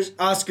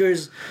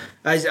Oscars.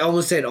 I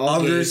almost said all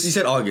August. gays. You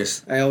said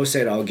August. I almost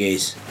said all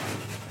gays.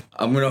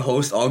 I'm gonna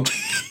host all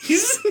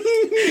gays.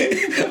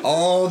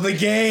 All the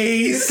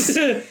gays.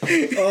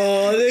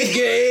 All the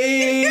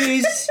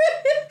gays.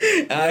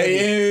 I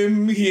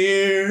am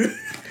here.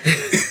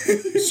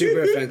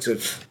 Super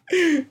offensive.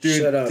 Dude,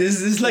 Shut up.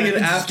 This is like an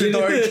after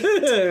dark.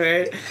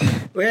 Right?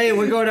 Wait,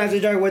 we're going after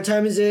dark. What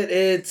time is it?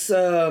 It's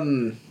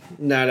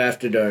not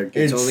after dark.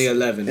 It's only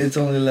 11. It's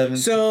only 11.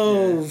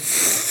 So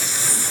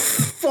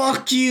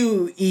fuck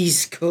you,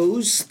 East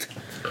Coast.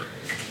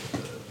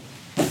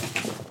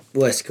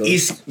 West Coast.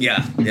 East,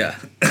 yeah.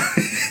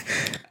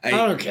 I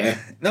don't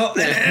care. No,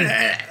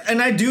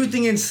 and I do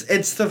think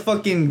it's the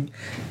fucking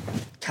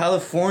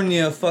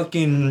California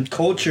fucking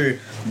culture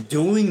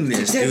doing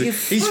this, Yeah, dude. you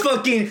He's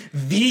fucking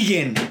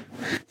vegan,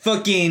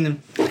 fucking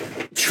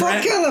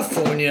Fuck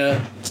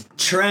California.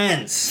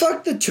 trans.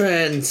 Fuck the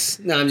trends.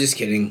 No, I'm just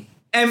kidding.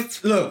 And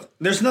look,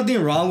 there's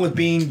nothing wrong with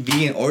being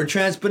vegan or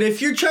trans, but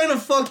if you're trying to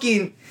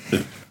fucking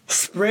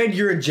spread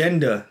your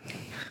agenda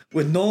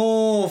with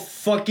no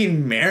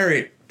fucking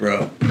merit,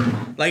 bro.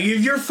 Like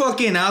if you're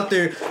fucking out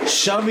there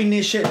shoving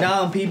this shit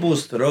down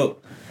people's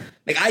throat.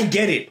 Like I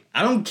get it.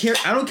 I don't care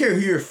who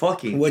you're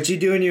fucking. What you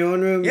do in your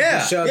own room,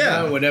 Yeah, you shove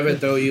yeah. down whatever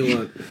throw you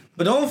want.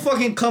 But don't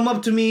fucking come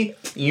up to me,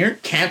 you're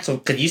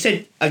canceled because you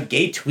said a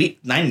gay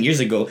tweet 9 years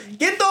ago.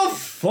 Get the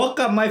fuck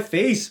out my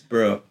face,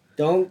 bro.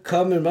 Don't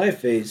come in my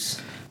face.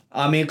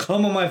 I mean,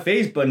 come on my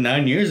face, but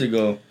 9 years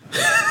ago.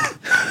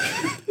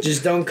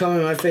 Just don't come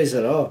in my face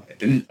at all.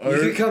 You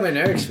can come in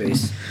Eric's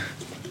face.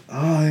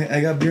 Oh,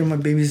 I got beer on my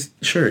baby's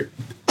shirt.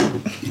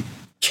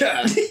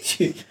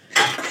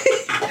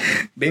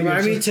 Baby,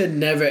 Remind me to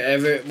never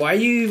ever. Why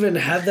you even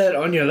have that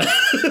on your lap?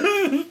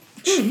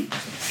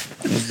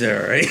 was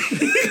there,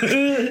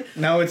 right?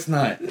 No, it's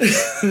not.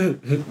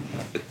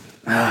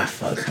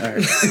 Fuck. All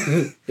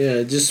right.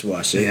 Yeah, just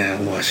wash it. Yeah,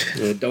 wash it.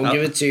 Yeah, don't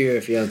give it to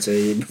your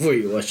fiance before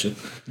you wash it.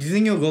 Do you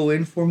think you'll go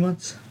in 4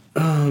 months?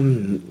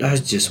 I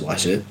just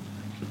wash it.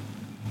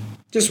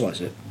 Just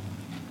wash it.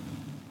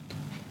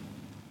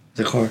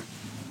 The car.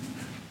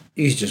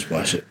 You just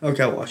wash it.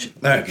 Okay, I'll watch it.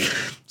 All right.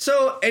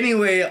 So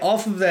anyway,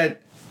 off of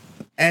that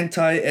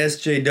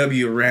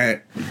anti-SJW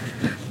rant,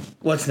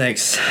 what's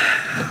next?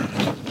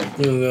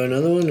 You wanna go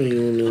another one or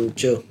you wanna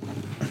chill?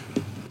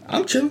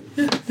 I'm chilling.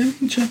 Yeah, we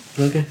can chill.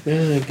 Okay,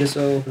 yeah, I guess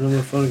I'll open up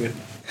my phone again.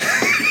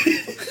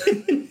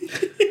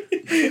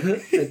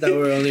 I thought we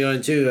were only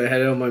on 2. I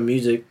had it on my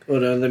music.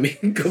 Hold on, let me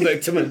go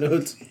back to my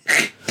notes.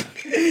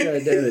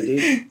 God damn it,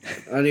 dude.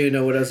 I don't even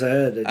know what else I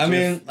had. Jeff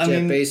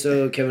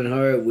Bezos, Kevin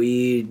Hart,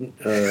 weed,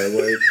 what?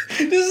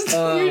 This is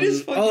the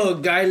weirdest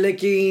fucking... guy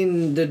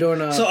licking the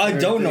doorknob. So I for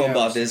don't 3 know hours.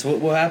 about this.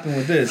 What happened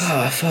with this?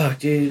 Oh, fuck,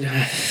 dude.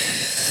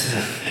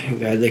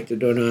 Guy licked the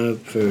doorknob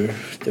for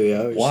 3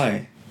 hours.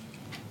 Why?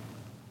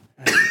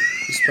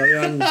 He's probably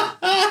on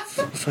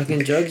fucking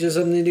drugs or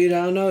something, dude.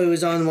 I don't know. It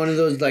was on one of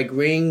those, like,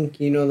 Ring,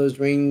 those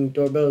Ring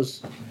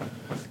doorbells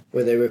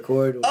where they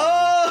record.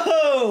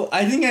 Oh,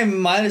 I think I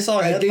might have saw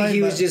a I think headline,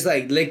 he was but- just,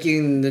 like,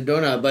 licking the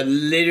doorknob, but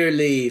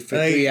literally for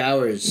Like- 3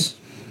 hours.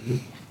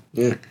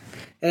 Yeah.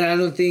 And I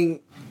don't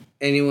think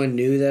anyone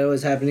knew that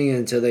was happening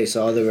until they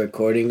saw the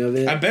recording of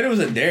it. I bet it was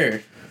a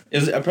dare.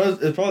 It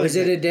probably Was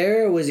it a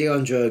dare or was he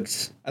on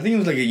drugs? I think it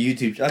was like a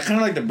YouTube. Kind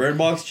of like the Bird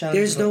Box challenge.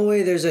 There's no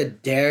way there's a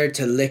dare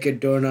to lick a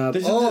doorknob.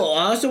 There's I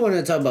also want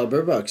to talk about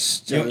Bird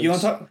Box. You want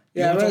to talk?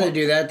 Yeah, I'd rather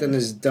do that than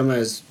this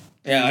dumbass.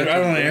 Yeah, I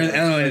don't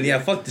know. Yeah,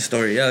 fuck the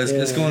story. Yeah,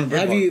 let's go on to Bird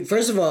Have Box. you?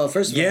 First of all,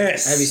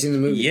 Yes. have you seen the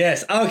movie?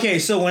 Yes. Okay,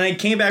 so when I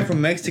came back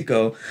from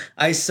Mexico,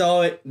 I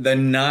saw it the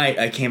night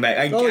I came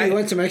back. You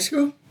went to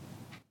Mexico?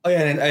 Oh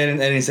yeah, I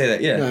didn't say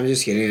that. Yeah, No, I'm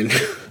just kidding.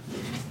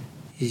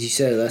 You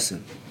said a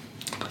lesson.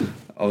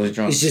 I was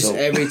drunk. It's just so.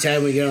 every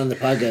time we get on the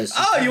podcast.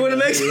 Oh, you went to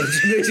Mexico?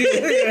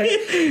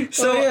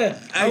 So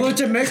I went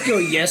to Mexico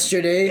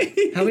yesterday.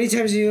 How many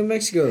times are you in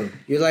Mexico?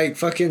 You're like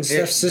fucking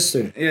Steph's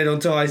sister. Yeah,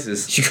 don't tell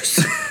ISIS. She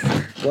goes,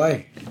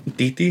 why?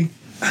 Titi,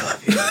 I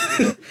love you.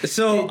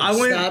 So I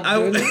went. Stop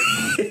doing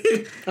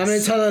it. I'm gonna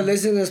tell her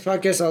listen to this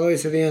podcast all the way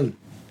to the end.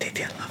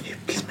 Titi, I love you.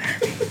 Please marry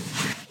me. I have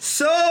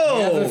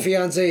a So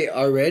fiance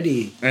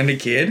already. and the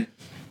kid,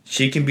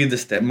 she can be the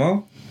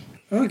stepmom.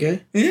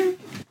 Okay. Yeah.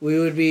 We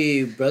would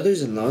be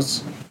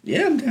brothers-in-laws.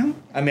 Yeah, I'm down.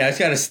 I mean, I just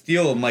gotta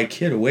steal my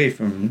kid away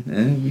from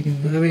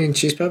him. I mean,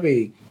 she's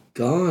probably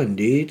gone,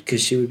 dude,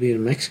 because she would be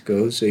in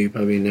Mexico, so you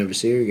probably never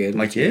see her again.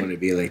 My if you kid? want to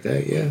be like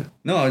that, yeah.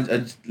 No, I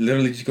just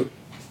literally just go.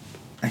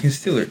 I can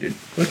steal her, dude.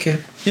 Okay.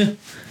 Yeah. And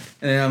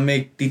then I'll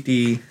make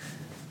Titi.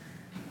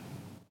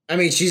 I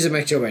mean, she's in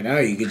Mexico right now.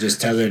 You could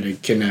just tell her to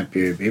kidnap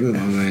your baby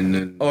mama and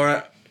then...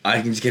 Or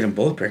I can just get them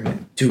both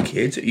pregnant. 2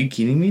 kids? Are you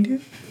kidding me,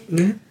 dude?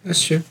 Yeah,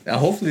 that's true.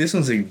 Hopefully this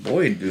one's a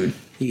boy, dude.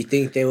 You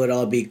think they would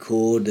all be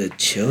cool to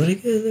chill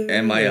together?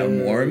 Am I a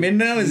Mormon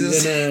now? Is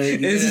this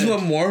is this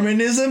what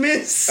Mormonism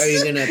is? Are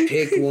you gonna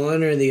pick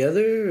one or the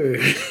other? Or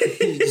you,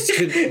 just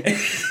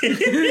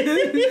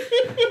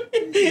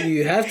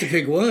you have to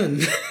pick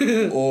one.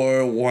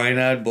 Or why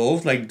not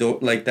both? Like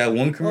that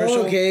one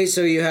commercial. Okay,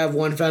 so you have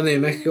one family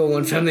in Mexico,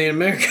 one family in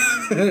America.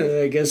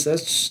 I guess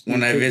that's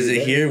When I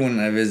visit here, when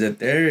I visit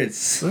there,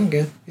 it's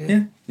okay.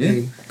 yeah.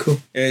 Cool.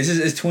 Yeah, it's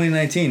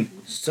 2019.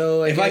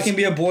 So If I can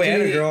be a boy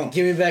and a girl.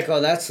 give me back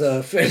all that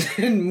stuff, and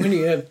then when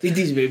you have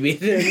these baby,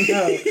 then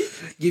I'll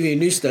give you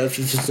new stuff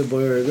if it's a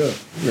boy or a girl.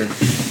 Yeah.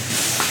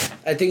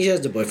 I think she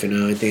has the boyfriend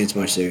now. I think it's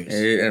more serious.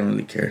 I don't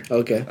really care.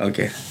 Okay.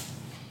 Okay.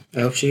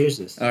 I hope she hears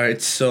this. All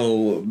right.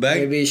 So back.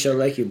 Maybe she'll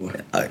like you more.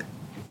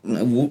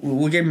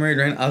 We'll get married,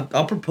 right?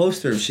 I'll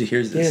propose to her if she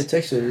hears Yeah, this.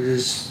 text her.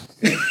 Just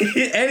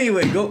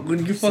Anyway, go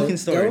your fucking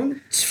story.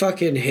 Don't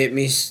fucking hit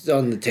me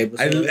on the table.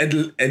 I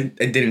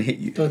didn't hit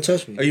you. Don't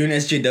touch me. Are you an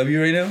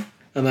SJW right now?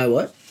 Am I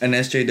what? An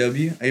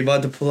SJW? Are you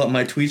about to pull up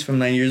my tweets from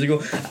 9 years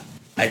ago?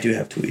 I do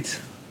have tweets.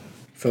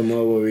 From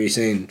what were you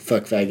saying?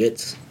 Fuck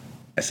faggots.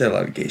 I said a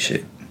lot of gay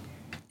shit.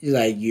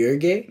 Like you're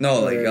gay?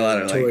 No, like Or a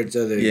lot of, like, towards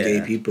other yeah.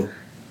 gay people.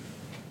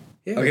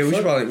 Yeah, Okay, we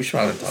should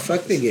probably talk.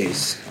 fuck the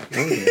gays.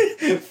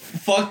 Okay.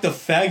 Fuck the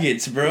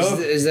faggots, bro.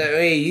 Is that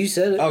hey? You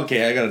said it.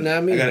 Okay, I gotta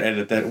Not me. I gotta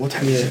edit that. What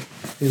time is it?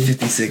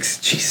 56.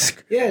 Jesus.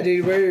 Yeah,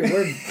 dude. We're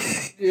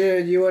yeah.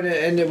 You want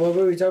to end it? What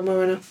were we talking about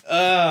right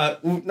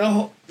now?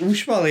 No, we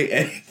should probably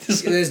edit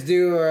this. Let's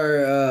do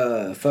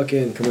our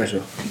fucking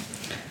commercial.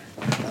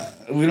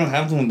 We don't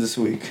have one this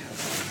week.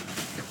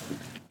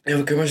 We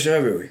have a commercial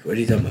every week. What are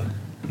you talking about?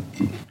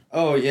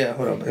 Oh yeah,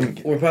 hold on. Let me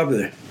get. We're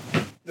popular,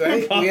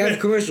 right? We have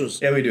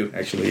commercials. Yeah, we do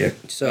actually. Yeah.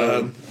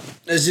 So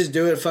let's just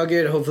do it. Fuck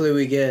it. Hopefully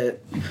we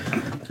get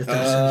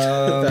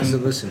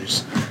 1,000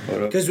 listeners.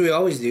 Hold up. Because we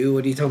always do.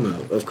 What are you talking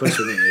about? Of course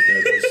we're gonna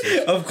get 1,000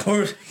 listeners. Of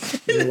course.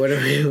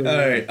 Whatever. All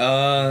right.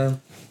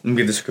 Let me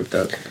get the script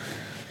out.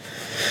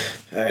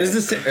 All right. Is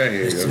this? Here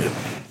you go.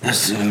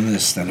 I'm gonna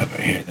stand up right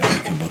here. That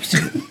we can both see.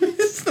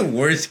 This is the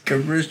worst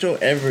commercial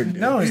ever, dude.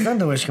 No, it's not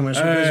the worst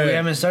commercial because we Alright.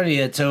 haven't started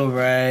yet. So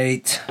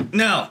right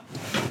No.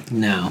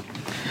 now.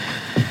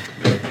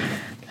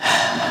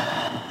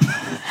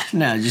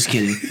 No, just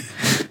kidding.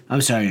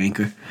 I'm sorry,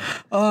 Anchor.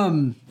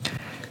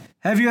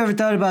 Have you ever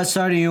thought about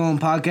starting your own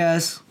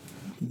podcast?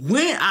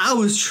 When I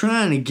was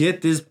trying to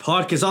get this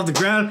podcast off the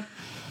ground,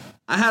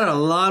 I had a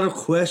lot of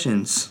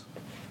questions.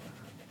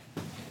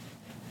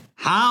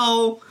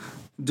 How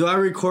do I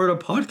record a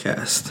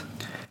podcast?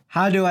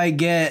 How do I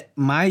get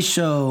my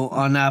show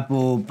on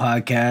Apple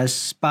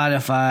Podcasts,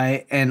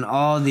 Spotify, and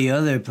all the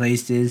other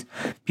places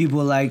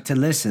people like to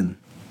listen?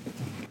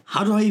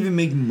 How do I even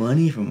make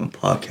money from a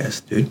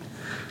podcast, dude?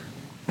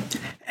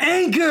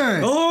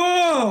 Anchor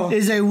Oh!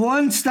 is a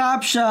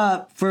one-stop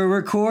shop for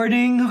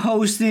recording,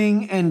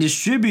 hosting, and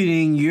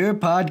distributing your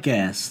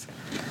podcast.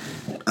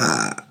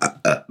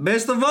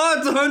 Best of all,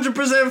 it's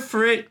 100%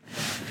 free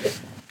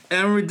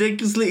and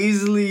ridiculously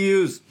easily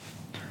used.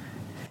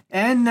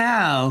 And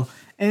now,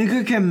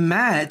 Anchor can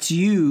match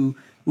you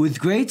with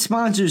great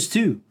sponsors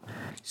too.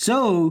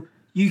 So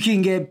you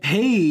can get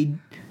paid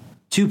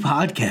to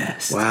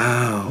podcast.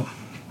 Wow.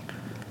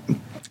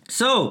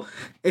 So,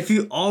 if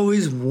you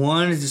always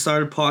wanted to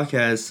start a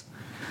podcast,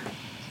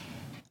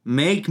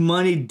 make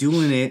money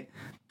doing it,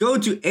 go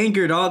to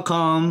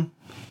anchor.com.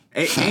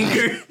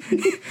 Anchor.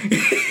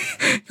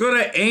 Go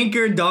to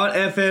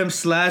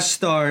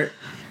anchor.fm/start.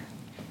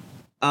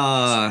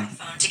 Phone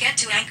to get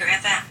to Anchor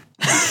FM.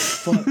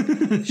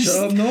 Shut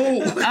up,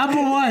 no.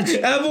 Apple Watch.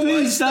 Apple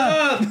Watch,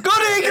 stop. Go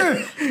to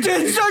Anchor.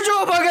 Just start your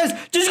own podcast.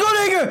 Just go to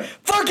Anchor.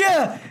 Fuck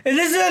yeah. And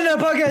this is the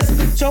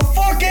podcast. So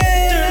fuck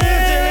it.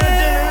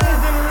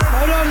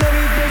 Hold on, let me